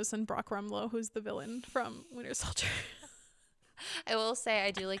Darcy Lewis and Brock Rumlow, who's the villain from Winter Soldier. I will say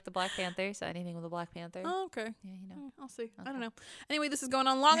I do like the Black Panther, so anything with a Black Panther. Oh, okay. Yeah, you know. I'll see. Okay. I don't know. Anyway, this is going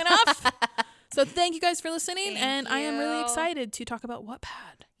on long enough. So thank you guys for listening, and I am really excited to talk about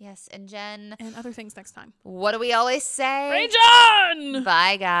Wattpad. Yes, and Jen. And other things next time. What do we always say? Rage on!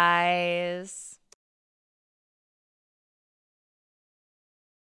 Bye, guys.